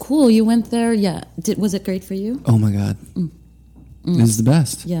that's cool. You went there. Yeah. Was it great for you? Oh my God. This is the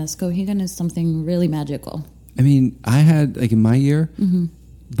best. Yeah, Skowhegan is something really magical. I mean, I had, like in my year,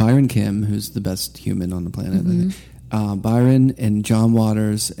 Byron Kim, who's the best human on the planet. Byron and John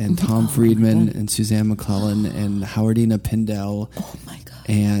Waters and Tom Friedman and Suzanne McClellan and Howardina Pindell. Oh my God.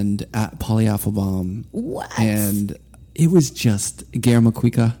 And Polly Applebaum. What? And it was just Guillermo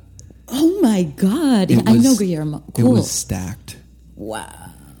Cuica. Oh my God. I know Guillermo. Cool. It was stacked. Wow.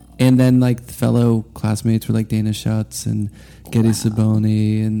 And then like the fellow classmates were like Dana Schutz and Getty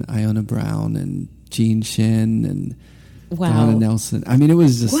Saboni and Iona Brown and Jean Shin and Donna Nelson. I mean, it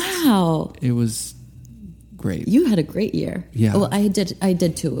was just... Wow. It was great. You had a great year. Yeah. Well, I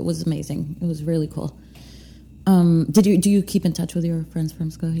did too. It was amazing. It was really cool. Do you keep in touch with your friends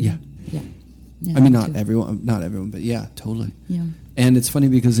from Skowhegan? Yeah. I mean, not everyone, but yeah, totally. Yeah. And it's funny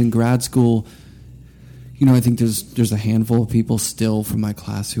because in grad school, you know, I think there's a handful of people still from my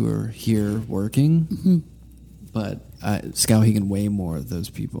class who are here working, but Skowhegan way more of those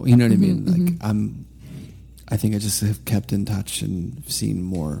people. You know what I mean? Like I think I just have kept in touch and seen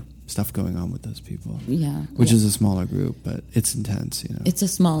more stuff going on with those people. Yeah. Which is a smaller group, but it's intense, you know. It's a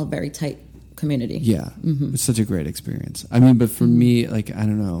small, very tight community. Yeah. It's such a great experience. I mean, but for me, like, I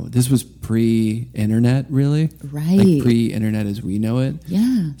don't know, this was pre-internet, really. Right. Like pre-internet as we know it.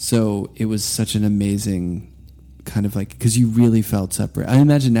 Yeah. So it was such an amazing kind of like, because you really felt separate. I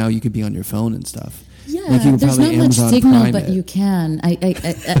imagine now you could be on your phone and stuff. Yeah. Like you could there's probably not Amazon much signal, Prime but it. you can.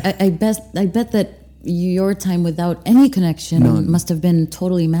 I bet that your time without any connection must have been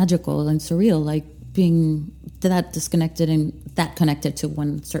totally magical and surreal, like being that disconnected and that connected to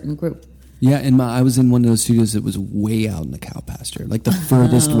one certain group. Yeah, and I was in one of those studios that was way out in the cow pasture, like the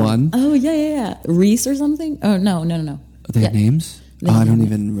furthest one. Oh, yeah. Reese or something? Oh, no. They had names? I don't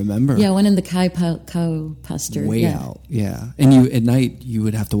even remember. Yeah, one in the cow pasture. Way out, yeah. And you at night, you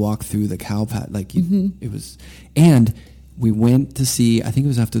would have to walk through the cow pasture. Like, it was... And we went to see, I think it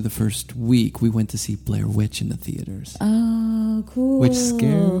was after the first week, we went to see Blair Witch in the theaters. Oh, cool. Which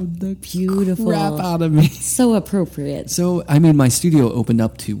scared the beautiful crap out of me. So appropriate. So, I mean, my studio opened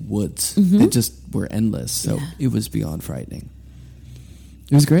up to woods that just were endless. So it was beyond frightening.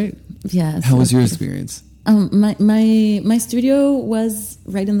 It was great. Yeah. How was your experience? My studio was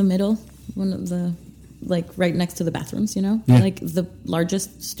right in the middle, one of the, like right next to the bathrooms, you know, like the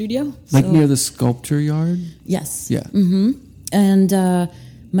largest studio. Like near the sculpture yard? Yes. Yeah. And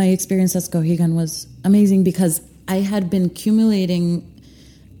my experience at Skowhegan was amazing because I had been accumulating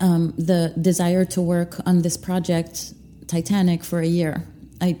the desire to work on this project, Titanic, for a year.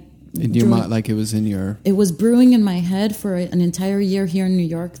 In your mind, like it was in your... It was brewing in my head for an entire year here in New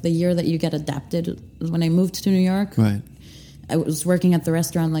York, the year that you get adapted. When I moved to New York, right. I was working at the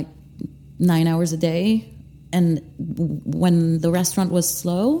restaurant like 9 hours a day. And when the restaurant was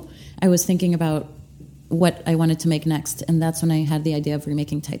slow, I was thinking about what I wanted to make next. And that's when I had the idea of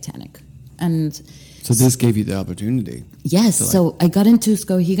remaking Titanic. And so this gave you the opportunity. Yes. So I got into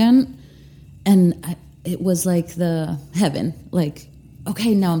Skowhegan and it was like the heaven. Like,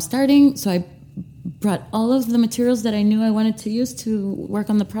 okay, now I'm starting. So I brought all of the materials that I knew I wanted to use to work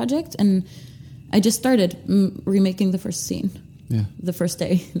on the project. And I just started remaking the first scene. Yeah. The first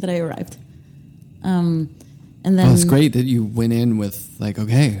day that I arrived. And then it's great that you went in with like,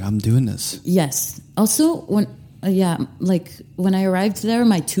 okay, I'm doing this. Yes. Also, when I arrived there,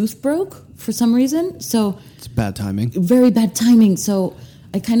 my tooth broke for some reason. So it's bad timing. Very bad timing. So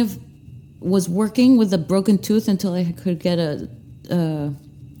I kind of was working with a broken tooth until I could get a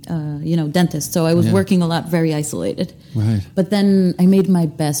dentist. So I was working a lot, very isolated. Right. But then I made my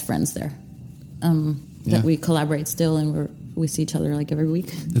best friends there. That we collaborate still, and we see each other like every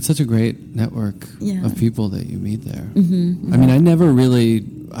week. It's such a great network of people that you meet there. Mm-hmm. I mean, I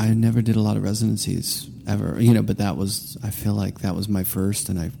never did a lot of residencies ever, but I feel like that was my first,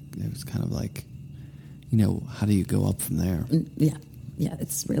 and it was kind of like, how do you go up from there? Yeah,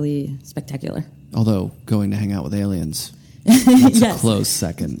 it's really spectacular. Although going to hang out with aliens, that's a close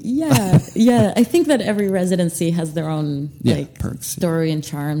second. Yeah. I think that every residency has their own perks, story and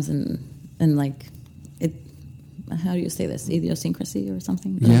charms and like it. How do you say this? Idiosyncrasy or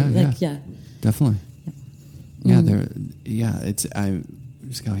something? Definitely.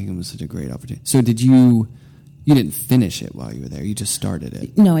 Skowhegan was such a great opportunity. So you didn't finish it while you were there? You just started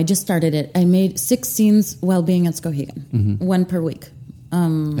it? No, I just started it. I made 6 scenes while being at Skowhegan, 1 per week.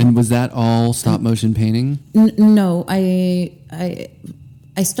 And was that all stop motion painting? No, I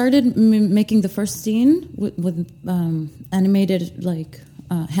started making the first scene with animated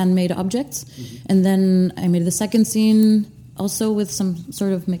handmade objects, and then I made the second scene also with some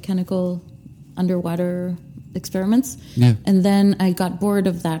sort of mechanical underwater experiments. Yeah. And then I got bored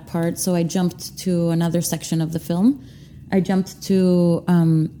of that part, so I jumped to another section of the film. I jumped to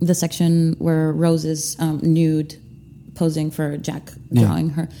the section where Rose is nude posing for Jack, drawing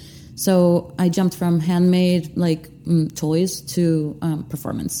her. So I jumped from handmade toys to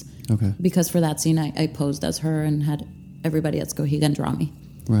performance. Okay. Because for that scene, I posed as her and had everybody at Skowhegan draw me.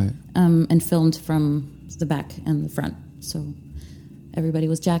 Right. And filmed from the back and the front. So everybody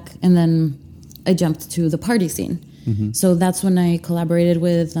was Jack. And then I jumped to the party scene. Mm-hmm. So that's when I collaborated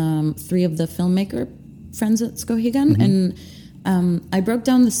with 3 of the filmmaker friends at Skowhegan. Mm-hmm. And I broke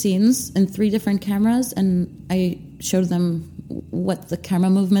down the scenes in 3 different cameras, and I showed them what the camera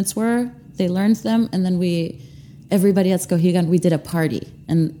movements were. They learned them, and then everybody at Skowhegan, we did a party.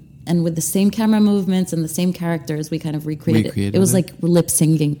 And with the same camera movements and the same characters, we kind of recreated it. It was like lip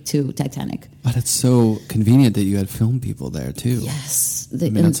syncing to Titanic. But it's so convenient that you had film people there too. Yes.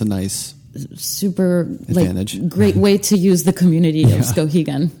 That's a nice super advantage. Great way to use the community of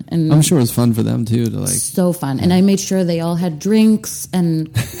Skowhegan. And I'm sure it was fun for them too. So fun. And I made sure they all had drinks and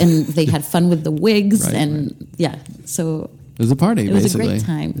they had fun with the wigs. So it was a party, basically. It was a great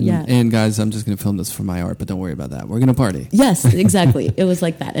time, yeah. And guys, I'm just going to film this for my art, but don't worry about that. We're going to party. Yes, exactly. It was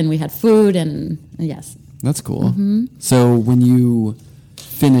like that. And we had food and yes. That's cool. Mm-hmm. So when you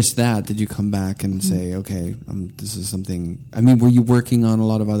finished that, did you come back and say, okay, this is something... I mean, were you working on a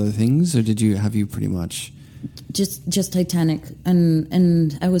lot of other things, or have you pretty much... Just Titanic.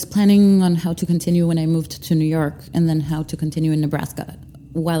 And I was planning on how to continue when I moved to New York, and then how to continue in Nebraska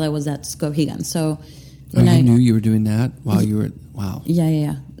while I was at Skowhegan. So... When I knew you were doing that while you were... Wow.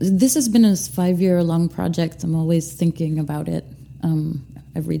 Yeah. This has been a 5-year-long project. I'm always thinking about it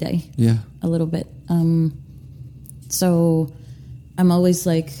every day. Yeah. A little bit. So I'm always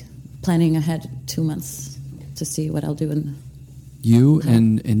planning ahead 2 months to see what I'll do. You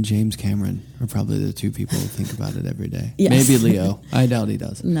and James Cameron are probably the 2 people who think about it every day. Yes. Maybe Leo. I doubt he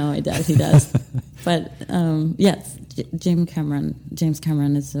does. No, I doubt he does. But yes, James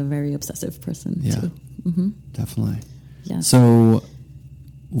Cameron is a very obsessive person too. Mm-hmm. Definitely. Yeah. So,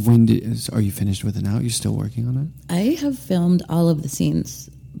 are you finished with it now? Are you still working on it? I have filmed all of the scenes,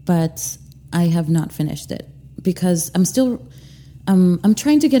 but I have not finished it because I'm still. I'm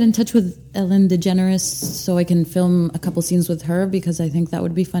trying to get in touch with Ellen DeGeneres so I can film a couple scenes with her because I think that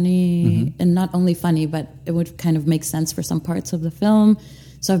would be funny, and not only funny, but it would kind of make sense for some parts of the film.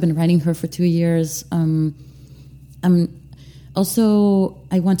 So I've been writing her for 2 years. I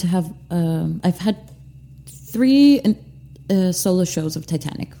want to have. I've had 3 solo shows of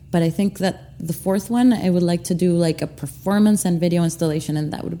Titanic, but I think that the 4th one I would like to do a performance and video installation,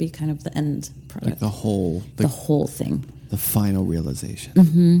 and that would be kind of the end product. The whole thing. The final realization.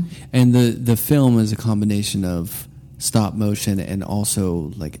 Mm-hmm. And the film is a combination of stop motion and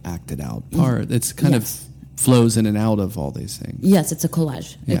also acted out part. It's kind of flows in and out of all these things. Yes, it's a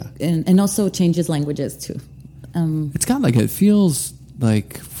collage. Yeah. And also changes languages too. It's got it feels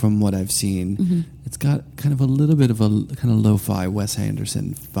like, from what I've seen, it's got kind of a little bit of a kind of lo-fi Wes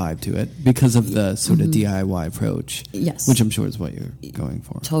Anderson vibe to it because of the sort of DIY approach. Yes. Which I'm sure is what you're going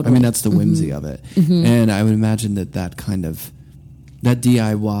for. Totally. I mean, that's the whimsy of it. And I would imagine that kind of, that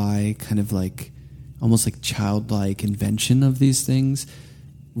DIY kind of almost childlike invention of these things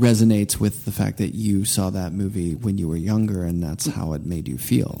resonates with the fact that you saw that movie when you were younger, and that's how it made you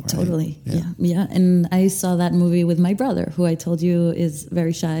feel, right? Totally. Yeah. And I saw that movie with my brother, who I told you is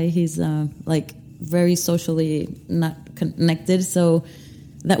very shy. He's very socially not connected, so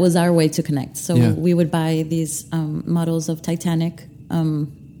that was our way to connect. So we would buy these models of Titanic and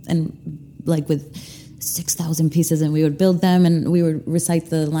with 6,000 pieces, and we would build them, and we would recite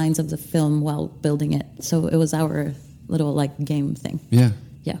the lines of the film while building it. So it was our little game thing. Yeah.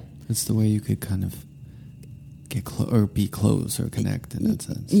 Yeah. It's the way you could kind of get or be close or connect in that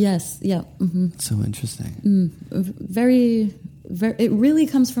sense. Yes. Yeah. Mm-hmm. So interesting. Very, very. It really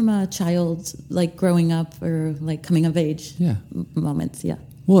comes from a child growing up or coming of age. Yeah. Moments. Yeah.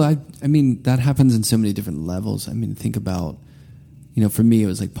 Well, I mean that happens in so many different levels. I mean, think about, for me it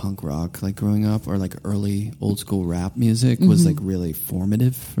was punk rock growing up, or early old school rap music was really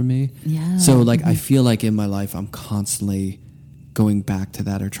formative for me. Yeah. So I feel in my life I'm constantly going back to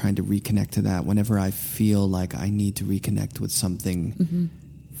that or trying to reconnect to that whenever I feel I need to reconnect with something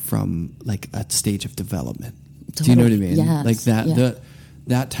from a stage of development. Totally. Do you know what I mean? Yes.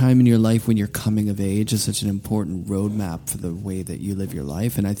 That time in your life when you're coming of age is such an important roadmap for the way that you live your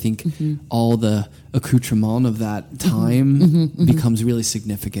life. And I think all the accoutrement of that time becomes really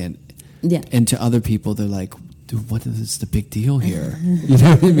significant. Yeah. And to other people, they're like, dude, what is the big deal here? You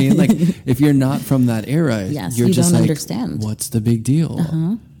know what I mean? If you're not from that era, you're you just don't understand. What's the big deal?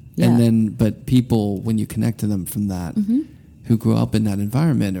 Yeah. And then, but people, when you connect to them from that, who grew up in that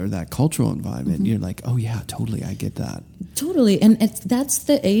environment or that cultural environment, you're like, oh yeah, totally, I get that. Totally. And that's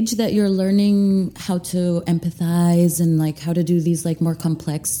the age that you're learning how to empathize and like how to do these like more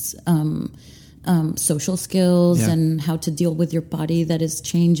complex social skills and how to deal with your body that is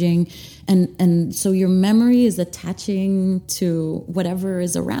changing. And so your memory is attaching to whatever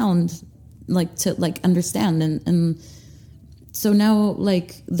is around, like to like understand. And so now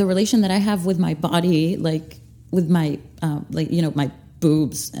like the relation that I have with my body, like with my, my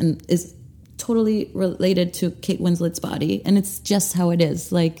boobs and is totally related to Kate Winslet's body. And it's just how it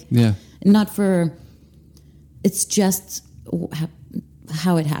is. Like, it's just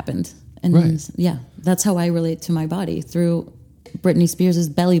how it happened. And that's how I relate to my body, through Britney Spears'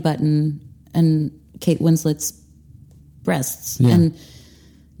 belly button and Kate Winslet's breasts. Yeah. And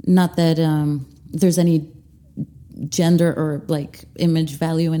not that there's any gender or like image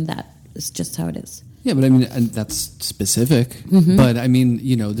value in that. It's just how it is. Yeah, but I mean, and that's specific. But I mean,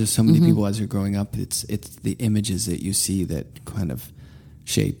 there's so many people as you're growing up, it's the images that you see that kind of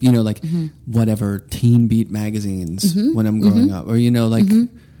shape, like whatever Teen Beat magazines when I'm growing up, or,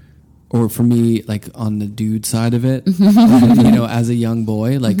 or for me, like on the dude side of it, as a young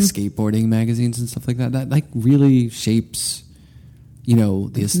boy, like skateboarding magazines and stuff like that, that like really shapes,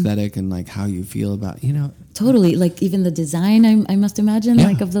 the aesthetic and like how you feel about, Totally. Like even the design, I must imagine,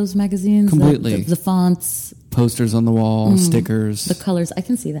 like of those magazines. Completely. The fonts. Posters on the wall, stickers. The colors. I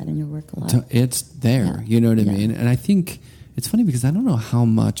can see that in your work a lot. It's there, you know what I mean? And I think it's funny because I don't know how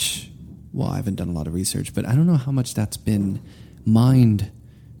much, I haven't done a lot of research, but I don't know how much that's been mined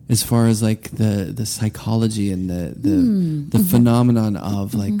as far as like the psychology and the phenomenon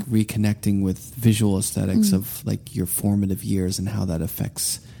of like reconnecting with visual aesthetics of like your formative years and how that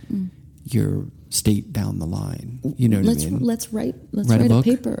affects your state down the line. You know what I mean? Let's write a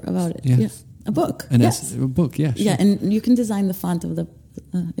paper about it. Yeah. A book. A book, yeah. Sure. Yeah, and you can design the font of the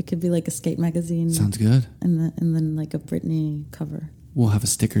it could be like a skate magazine. Sounds good. And then like a Britney cover. We'll have a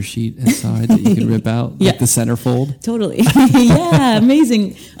sticker sheet inside that you can rip out, like the centerfold. Totally. Yeah,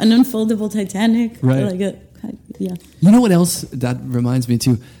 amazing. An unfoldable Titanic. Right. Yeah. You know what else that reminds me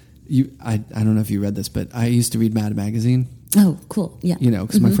too? I don't know if you read this, but I used to read Mad Magazine. Oh, cool. Yeah.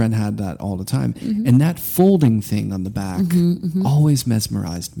 Because my friend had that all the time. And that folding thing on the back always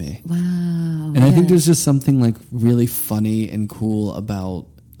mesmerized me. Wow. And I think there's just something like really funny and cool about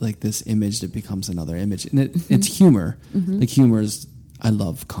like this image that becomes another image. And it's humor. Like humor is, I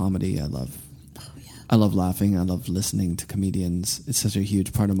love comedy. I love laughing. I love listening to comedians. It's such a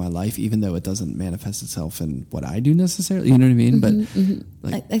huge part of my life, even though it doesn't manifest itself in what I do necessarily. You know what I mean? But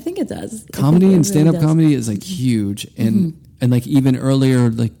like, I think it does. Comedy and stand-up comedy is like huge. And like even earlier,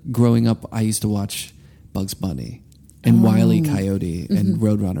 like growing up, I used to watch Bugs Bunny and Wile E. Coyote and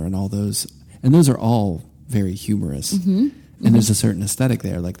Roadrunner and all those. And those are all very humorous. And there's a certain aesthetic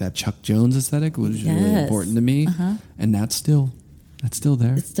there, like that Chuck Jones aesthetic, which is really important to me. And that's still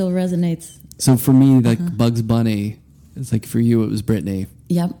there. It still resonates. So for me, like Bugs Bunny, it's like for you, it was Britney.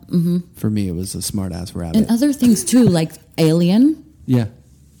 Yep. For me, it was a smart-ass rabbit. And other things too, like Alien. Yeah.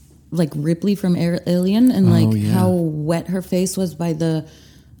 Like Ripley from Alien, and how wet her face was by the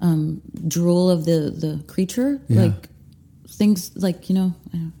drool of the creature. Yeah. Like things like,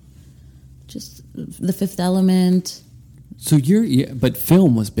 just The Fifth Element. So but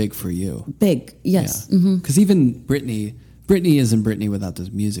film was big for you. Big, yes. Because even Britney isn't Britney without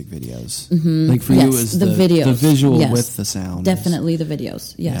those music videos. Like for you, it was the videos, the visual with the sound. Definitely the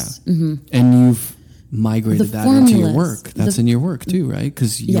videos, yes. Yeah. And you've migrated that into your work. That's in your work too, right?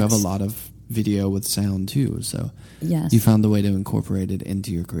 Because you have a lot of video with sound too. So you found the way to incorporate it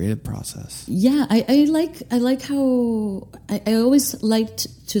into your creative process. Yeah, I like how I always liked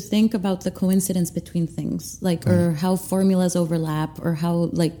to think about the coincidence between things, like or how formulas overlap, or how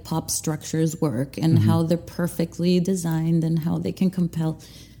like pop structures work, and how they're perfectly designed, and how they can compel.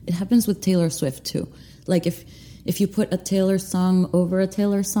 It happens with Taylor Swift too. Like if you put a Taylor song over a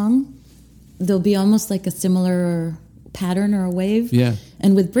Taylor song, there'll be almost like a similar pattern or a wave. Yeah.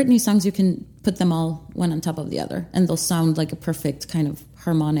 And with Britney songs, you can put them all one on top of the other, and they'll sound like a perfect kind of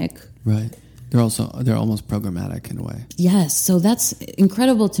harmonic. Right. They're almost programmatic in a way. Yes. So that's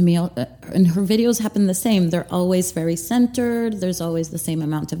incredible to me. And her videos happen the same. They're always very centered. There's always the same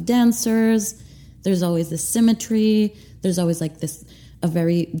amount of dancers. There's always this symmetry. There's always like a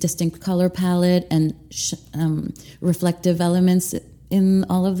very distinct color palette and reflective elements in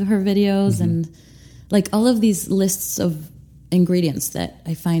all of her videos, and like all of these lists of ingredients that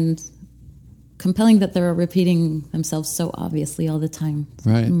I find compelling, that they're repeating themselves so obviously all the time.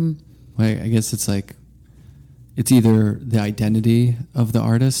 Right. I guess it's like it's either the identity of the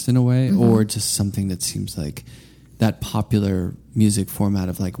artist in a way, or just something that seems like that popular music format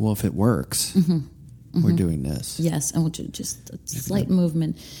of like, well, if it works, we're doing this. Yes, and just a slight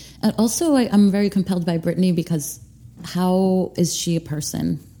movement. And also, I'm very compelled by Britney because how is she a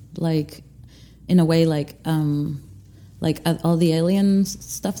person? Like, in a way, like all the alien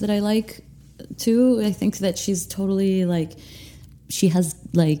stuff that I like too. I think that she's totally like, she has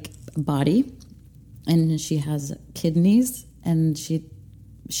like a body, and she has kidneys, and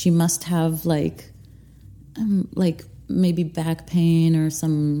she must have like maybe back pain or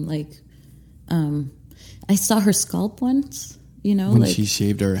some like. I saw her scalp once. You know, when like, she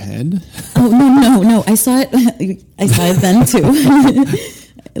shaved her head. Oh no! I saw it. I saw it then too.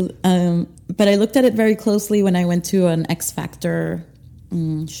 But I looked at it very closely when I went to an X Factor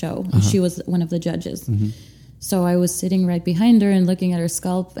show. She was one of the judges. So I was sitting right behind her and looking at her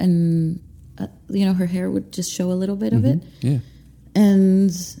scalp, and her hair would just show a little bit of it. Yeah.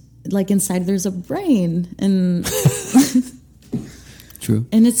 And like inside, there's a brain, and true.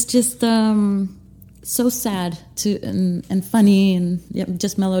 And it's just so sad and funny and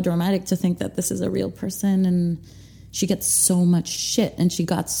just melodramatic to think that this is a real person, and she gets so much shit, and she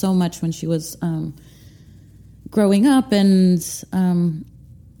got so much when she was growing up, and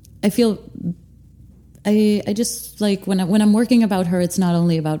I feel I just like when I'm working about her, it's not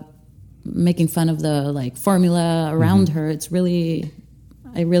only about making fun of the like formula around her. It's really,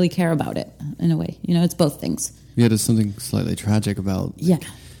 I really care about it in a way. It's both things. Yeah, there's something slightly tragic about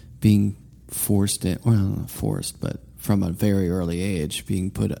being forced in, well, not forced, but from a very early age being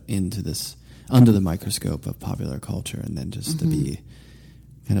put into this, under the microscope of popular culture, and then just to be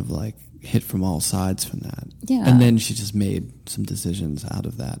kind of like hit from all sides from that. Yeah. And then she just made some decisions out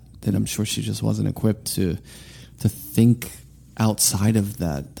of that I'm sure she just wasn't equipped to think outside of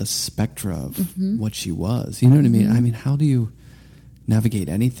that, the spectra of what she was. You know what I mean? I mean, how do you navigate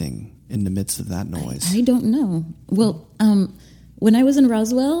anything in the midst of that noise? I don't know. Well, when I was in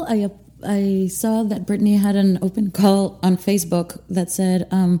Roswell, I saw that Britney had an open call on Facebook that said,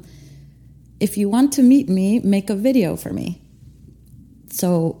 if you want to meet me, make a video for me.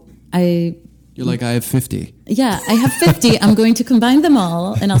 So You're like, I have 50. Yeah, I have 50. I'm going to combine them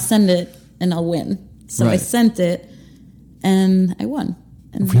all, and I'll send it, and I'll win. So I sent it, and I won.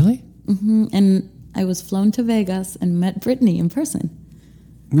 And, really? And I was flown to Vegas and met Britney in person.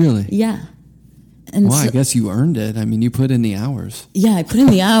 Really? Yeah. And well, I guess you earned it. I mean, you put in the hours. Yeah, I put in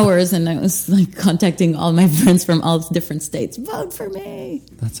the hours, and I was like contacting all my friends from all different states. Vote for me.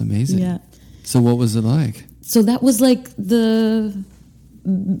 That's amazing. Yeah. So what was it like? So that was like the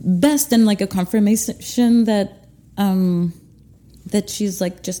best, and like a confirmation that that she's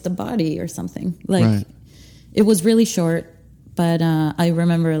like just a body or something. Like it was really short, but I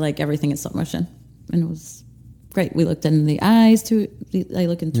remember like everything in stop motion, and it was great. We looked in the eyes I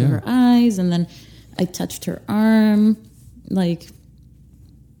looked into her eyes, and then I touched her arm, like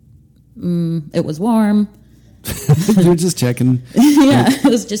it was warm. You were just checking. Yeah, I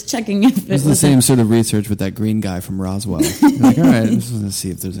was just checking if it was the same sort of research with that green guy from Roswell. You're like, all right, I'm just going to see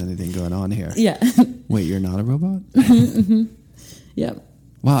if there's anything going on here. Yeah. Wait, you're not a robot? Yeah.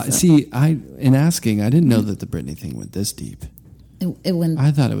 Wow. So. See, in asking, I didn't know that the Britney thing went this deep. It went.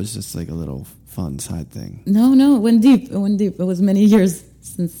 I thought it was just like a little fun side thing. No, it went deep. It went deep. It was many years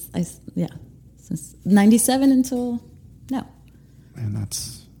since since 97 until now. And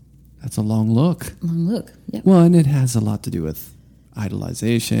that's a long look. Long look, yeah. Well, and it has a lot to do with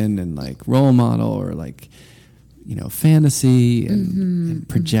idolization and like role model, or like, fantasy and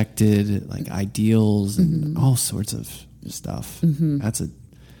projected like ideals and all sorts of stuff. That's a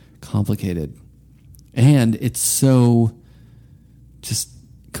complicated, and it's so just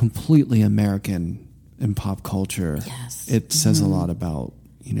completely American in pop culture. Yes. It says a lot about,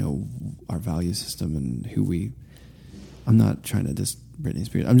 our value system and who we, I'm not trying to just Britney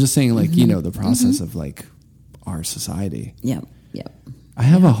Spears. I'm just saying, like, the process of like our society. Yeah, yeah. I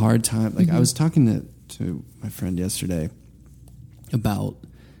have a hard time. Like, I was talking to my friend yesterday about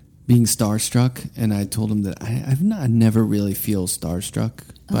being starstruck, and I told him that I never really feel starstruck.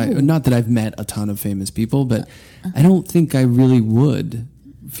 Not that I've met a ton of famous people, but I don't think I really would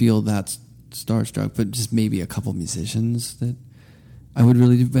feel that starstruck. But just maybe a couple musicians that I would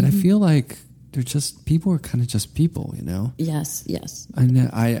really do. But I feel like they're just, people are kind of just people, Yes, yes. I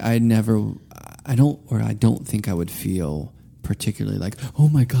don't think I would feel particularly like, oh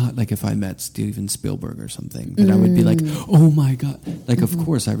my God, like if I met Steven Spielberg or something, that I would be like, oh my God. Like, of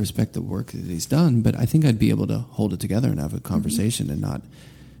course, I respect the work that he's done, but I think I'd be able to hold it together and have a conversation and not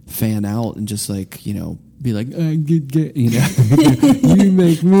fan out and just like, you know, be like, you know, you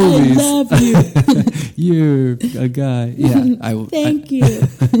make movies. I love you. You're a guy. Yeah. Thank you.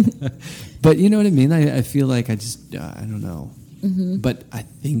 But you know what I mean? I feel like I just, I don't know. Mm-hmm. But I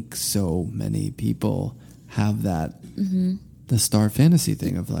think so many people have that, the star fantasy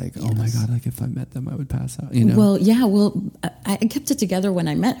thing of like, oh my God, like if I met them, I would pass out, you know? Well, yeah, I kept it together when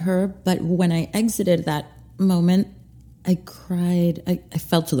I met her, but when I exited that moment, I cried. I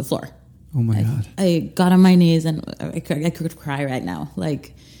fell to the floor. Oh my God. I got on my knees and I could cry right now.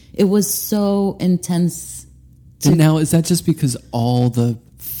 Like, it was so intense. And now, is that just because all the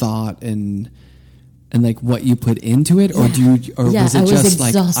thought and like what you put into it, or was it just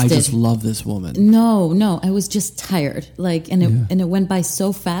like, I just love this woman? No, I was just tired. Like, and it went by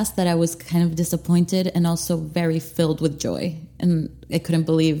so fast that I was kind of disappointed and also very filled with joy. And I couldn't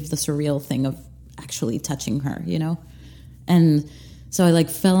believe the surreal thing of actually touching her, you know? And so I like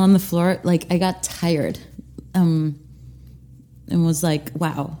fell on the floor, like I got tired, and was like,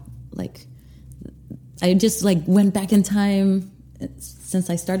 wow, like I just like went back in time since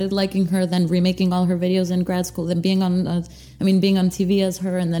I started liking her, then remaking all her videos in grad school, then being on TV as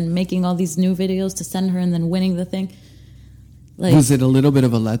her, and then making all these new videos to send her, and then winning the thing. Like, was it a little bit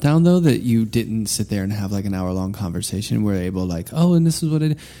of a letdown though that you didn't sit there and have like an hour-long conversation? Were able like, oh, and this is what I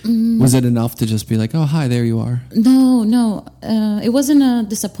did. Was it enough to just be like, oh, hi, there you are? No, it wasn't a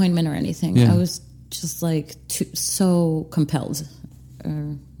disappointment or anything. Yeah. I was just like so compelled.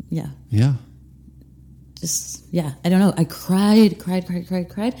 Yeah. Just, yeah, I don't know. I cried.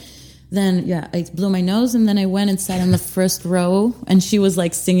 Then, yeah, I blew my nose, and then I went and sat in the first row, and she was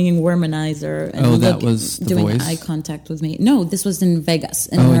like singing Womanizer. And that was the doing voice? Eye contact with me. No, this was in Vegas,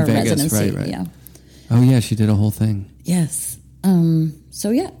 in her residency. Right. Yeah. Oh, yeah, she did a whole thing. Yes.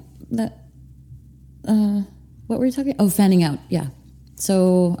 So, yeah, that, what were you talking? Oh, fanning out, yeah.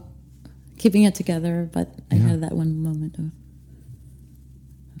 So, keeping it together, but I had that one moment of.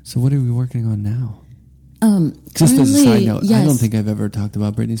 So what are we working on now? Just as a side note, yes. I don't think I've ever talked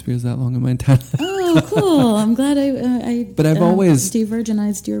about Britney Spears that long in my entire life. Oh, cool. I'm glad But I've always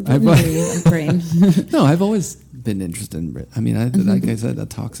de-virginized your Britney brain. No, I've always been interested in Brit. I mean, like I said,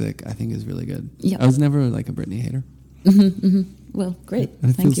 Toxic I think is really good. Yeah. I was never like a Britney hater. Well, great.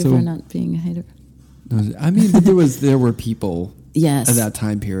 I Thank you for not being a hater. I mean, there were people yes. at that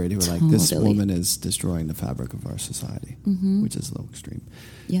time period who were like, this woman is destroying the fabric of our society, which is a little extreme.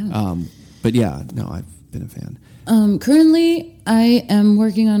 Yeah. But yeah, no, I've been a fan. Currently, I am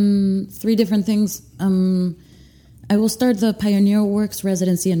working on 3 different things. I will start the Pioneer Works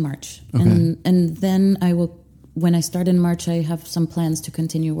residency in March. Okay. And then I will, when I start in March, I have some plans to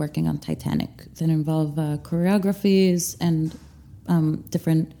continue working on Titanic that involve choreographies and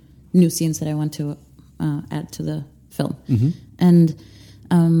different new scenes that I want to add to the film. And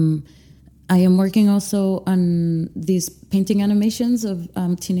I am working also on these painting animations of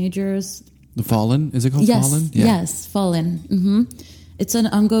teenagers. The Fallen? Is it called Fallen? Yeah. Yes, Fallen. It's an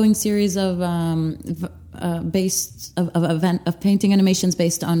ongoing series of painting animations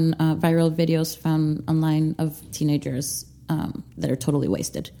based on viral videos found online of teenagers that are totally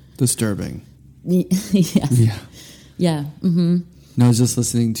wasted. Disturbing. Yes. Yeah. No, I was just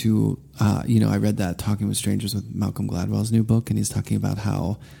listening to, I read that Talking with Strangers with Malcolm Gladwell's new book, and he's talking about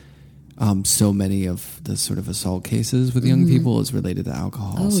how so many of the sort of assault cases with young people is related to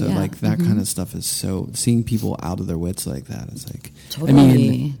alcohol. Oh, so yeah. like that kind of stuff is so, seeing people out of their wits like that is like,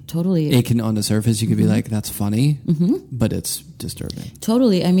 totally. It can, on the surface, you could be like, that's funny, but it's disturbing.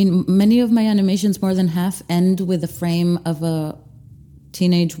 Totally. I mean, many of my animations, more than half, end with a frame of a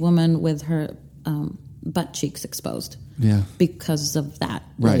teenage woman with her butt cheeks exposed. Yeah. Because of that.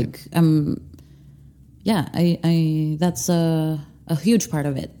 Right. Like, I that's a huge part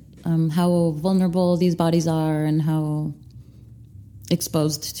of it. How vulnerable these bodies are and how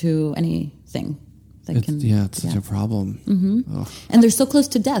exposed to anything that can. Yeah, it's such a problem. And they're so close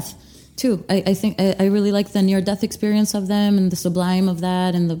to death, too. I think I really like the near-death experience of them and the sublime of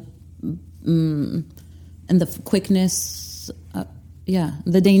that and the quickness.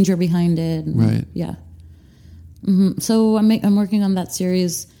 The danger behind it. Right. Yeah. So I'm working on that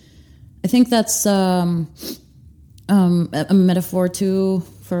series. I think that's a metaphor too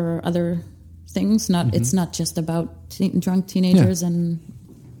for other things. It's not just about drunk teenagers and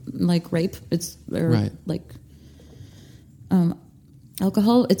like rape. It's like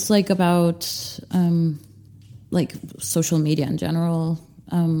alcohol. It's like about like social media in general.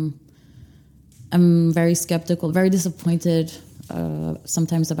 I'm very skeptical, very disappointed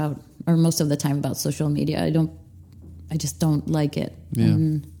sometimes about, or most of the time about social media. I just don't like it.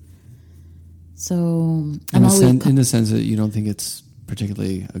 Yeah. So in the sense that you don't think it's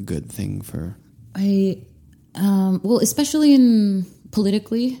particularly a good thing for? Well, especially in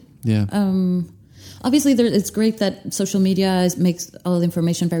politically. Yeah. Obviously, it's great that social media makes all the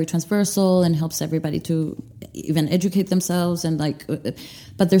information very transversal and helps everybody to even educate themselves and like.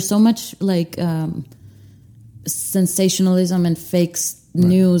 But there's so much like sensationalism and fake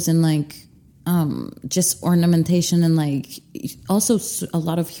news and like just ornamentation and like also a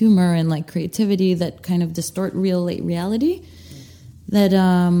lot of humor and like creativity that kind of distort reality. That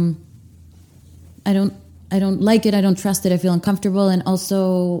I don't like it. I don't trust it. I feel uncomfortable. And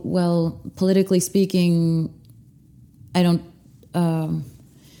also, well, politically speaking, I don't.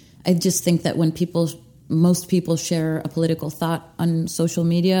 I just think that when most people share a political thought on social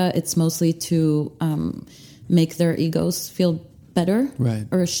media, it's mostly to make their egos feel better, right?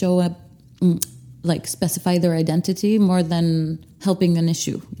 Or show up, like specify their identity more than helping an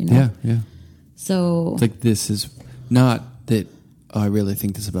issue. You know? Yeah. So, it's like this is not that. Oh, I really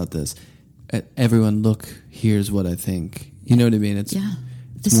think this about this. Everyone, look, here's what I think. You know what I mean? It's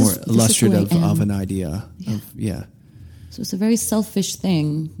more illustrative of an idea. So it's a very selfish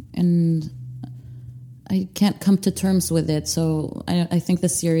thing, and I can't come to terms with it. So I think the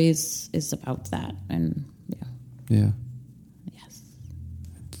series is about that, and yeah.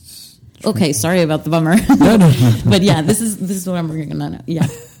 Yes. Okay, sorry about the bummer. No. But yeah, this is what I'm working on. Yeah.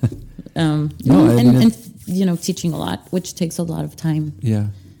 And teaching a lot, which takes a lot of time. Yeah.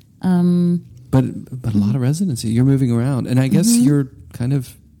 But a lot of residency. You're moving around, and I guess you're kind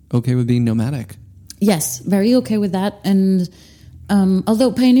of okay with being nomadic. Yes, very okay with that. And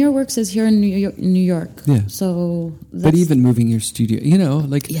although Pioneer Works is here in New York, yeah. So, but even moving your studio,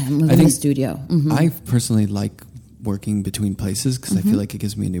 moving the studio. Mm-hmm. I personally like working between places because I feel like it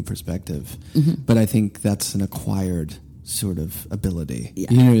gives me a new perspective. Mm-hmm. But I think that's an acquired sort of ability.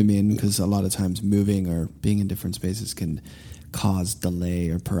 Yeah. You know what I mean? Because a lot of times moving or being in different spaces can cause delay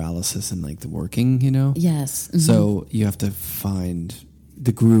or paralysis in like the working, Yes. Mm-hmm. So you have to find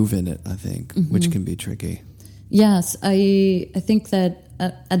the groove in it, I think, which can be tricky. Yes, I think that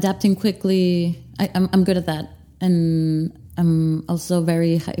adapting quickly, I'm good at that, and I'm also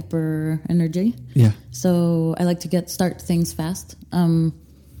very hyper energy. Yeah. So I like to start things fast.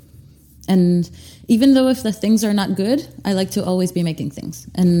 And even though if the things are not good, I like to always be making things.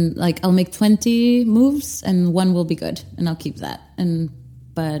 And like I'll make 20 moves and one will be good and I'll keep that.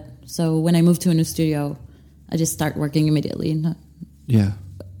 But so when I move to a new studio, I just start working immediately.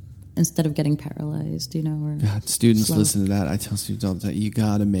 Instead of getting paralyzed, or students slow. Listen to that. I tell students all the time, you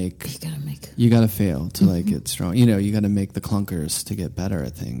gotta fail to like get strong. You gotta make the clunkers to get better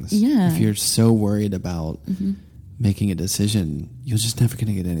at things. Yeah. If you're so worried about making a decision, you're just never going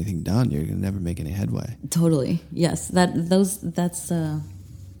to get anything done. You're going to never make any headway. Totally. Yes. That's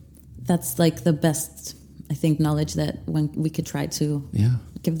like the best, I think, knowledge that when we could try to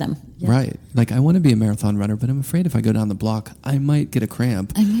give them. Yeah. Right. Like I want to be a marathon runner, but I'm afraid if I go down the block, I might get a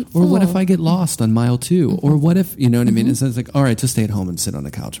cramp. I might or fall. What if I get lost on mile 2? Or what if, you know what I mean? It's like, all right, just stay at home and sit on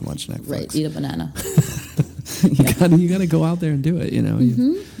the couch and watch Netflix. Right. Eat a banana. You got to go out there and do it,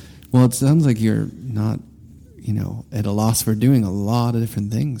 Well, it sounds like you're not, at a loss for doing a lot of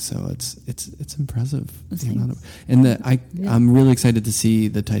different things. So it's impressive. I'm really excited to see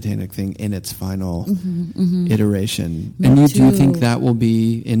the Titanic thing in its final iteration. Me and too. Do you think that will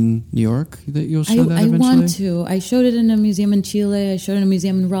be in New York that you'll show that eventually? I want to. I showed it in a museum in Chile. I showed it in a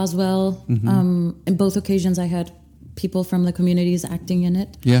museum in Roswell. In both occasions, I had people from the communities acting in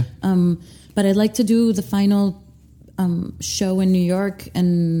it. Yeah. But I'd like to do the final show in New York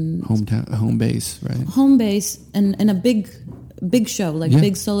and home base, right? Home base and a big show, like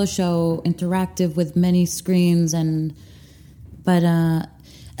big solo show, interactive with many screens but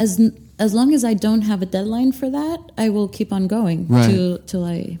as long as I don't have a deadline for that, I will keep on going till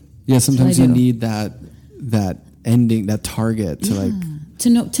I. Yeah, sometimes you need that ending, that target to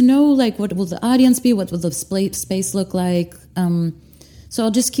to know like what will the audience be, what will the space look like. So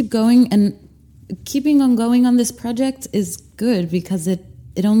I'll just keep going, and keeping on going on this project is good because it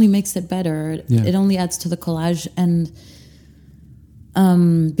only makes it better. Yeah. It only adds to the collage, and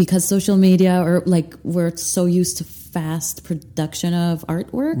because social media or like we're so used to fast production of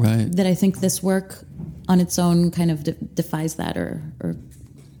artwork that I think this work on its own kind of defies that or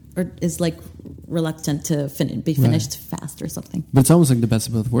is like reluctant to be finished fast or something. But it's almost like the best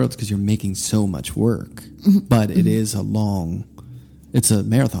of both worlds because you're making so much work, but it is it's a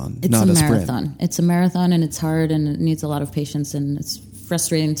marathon, not a sprint. It's a marathon, and it's hard, and it needs a lot of patience, and it's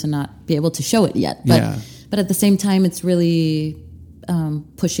frustrating to not be able to show it yet. But at the same time, it's really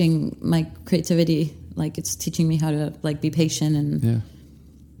pushing my creativity. Like it's teaching me how to like be patient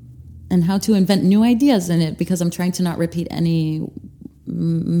and how to invent new ideas in it, because I'm trying to not repeat any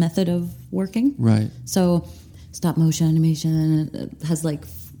method of working. Right. So stop motion animation has like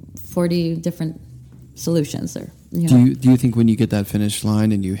 40 different solutions there. Do you think when you get that finish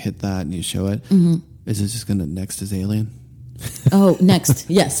line and you hit that and you show it, is it just going to next is Alien? Oh, next.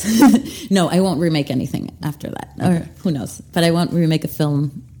 Yes. No, I won't remake anything after that. Okay. Or who knows? But I won't remake a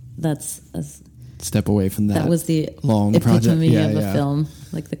film that's step away from that. That was the long epitome project. of a film,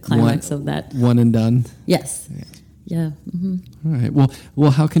 like the climax of that. One and done. Yes. Yeah. Mm-hmm. All right.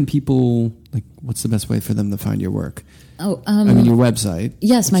 Well, how can people, like, what's the best way for them to find your work? Oh, I mean, your website.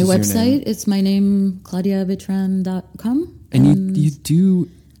 Yes, my website. It's my name, ClaudiaBitran.com. And you do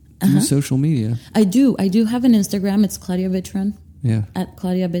social media. I do have an Instagram. It's Claudia Bitran. Yeah. At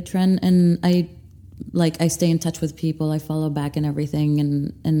Claudia Bitran. And I stay in touch with people. I follow back and everything.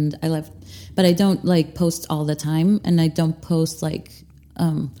 And I love, but I don't like post all the time. And I don't post like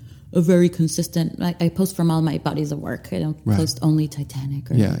a very consistent, I post from all my bodies of work. I don't post only Titanic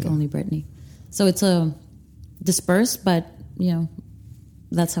or only Britney. So it's dispersed, but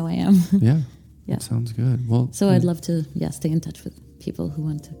that's how I am. Yeah. That sounds good. Well, so I'd love to stay in touch with people who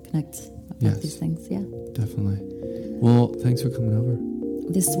want to connect about these things. Yeah, definitely. Well, thanks for coming over.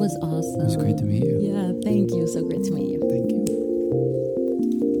 This was awesome. It was great to meet you. Yeah, thank you. So great to meet you. Thank you.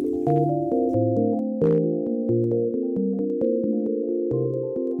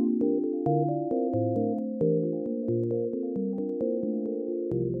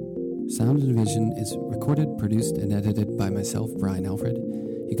 Sound and Vision is recorded, produced, and edited by myself, Brian Alfred.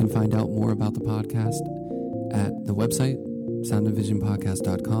 You can find out more about the podcast at the website,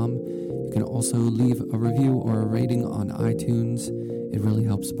 soundandvisionpodcast.com. You can also leave a review or a rating on iTunes. It really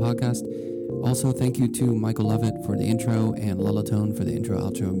helps the podcast. Also, thank you to Michael Lovett for the intro and Lullatone for the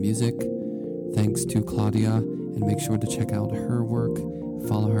intro-outro music. Thanks to Claudia, and make sure to check out her work.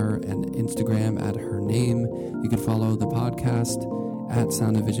 Follow her on Instagram at her name. You can follow the podcast at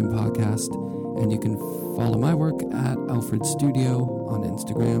Sound and Vision Podcast, and you can follow my work at Alfred Studio on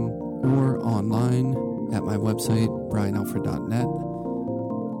Instagram or online at my website, brianalfred.net.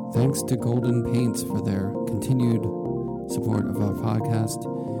 Thanks to Golden Paints for their continued support of our podcast.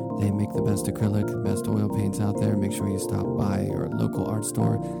 They make the best acrylic, best oil paints out there. Make sure you stop by your local art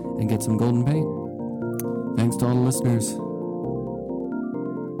store and get some Golden Paint. Thanks to all the listeners.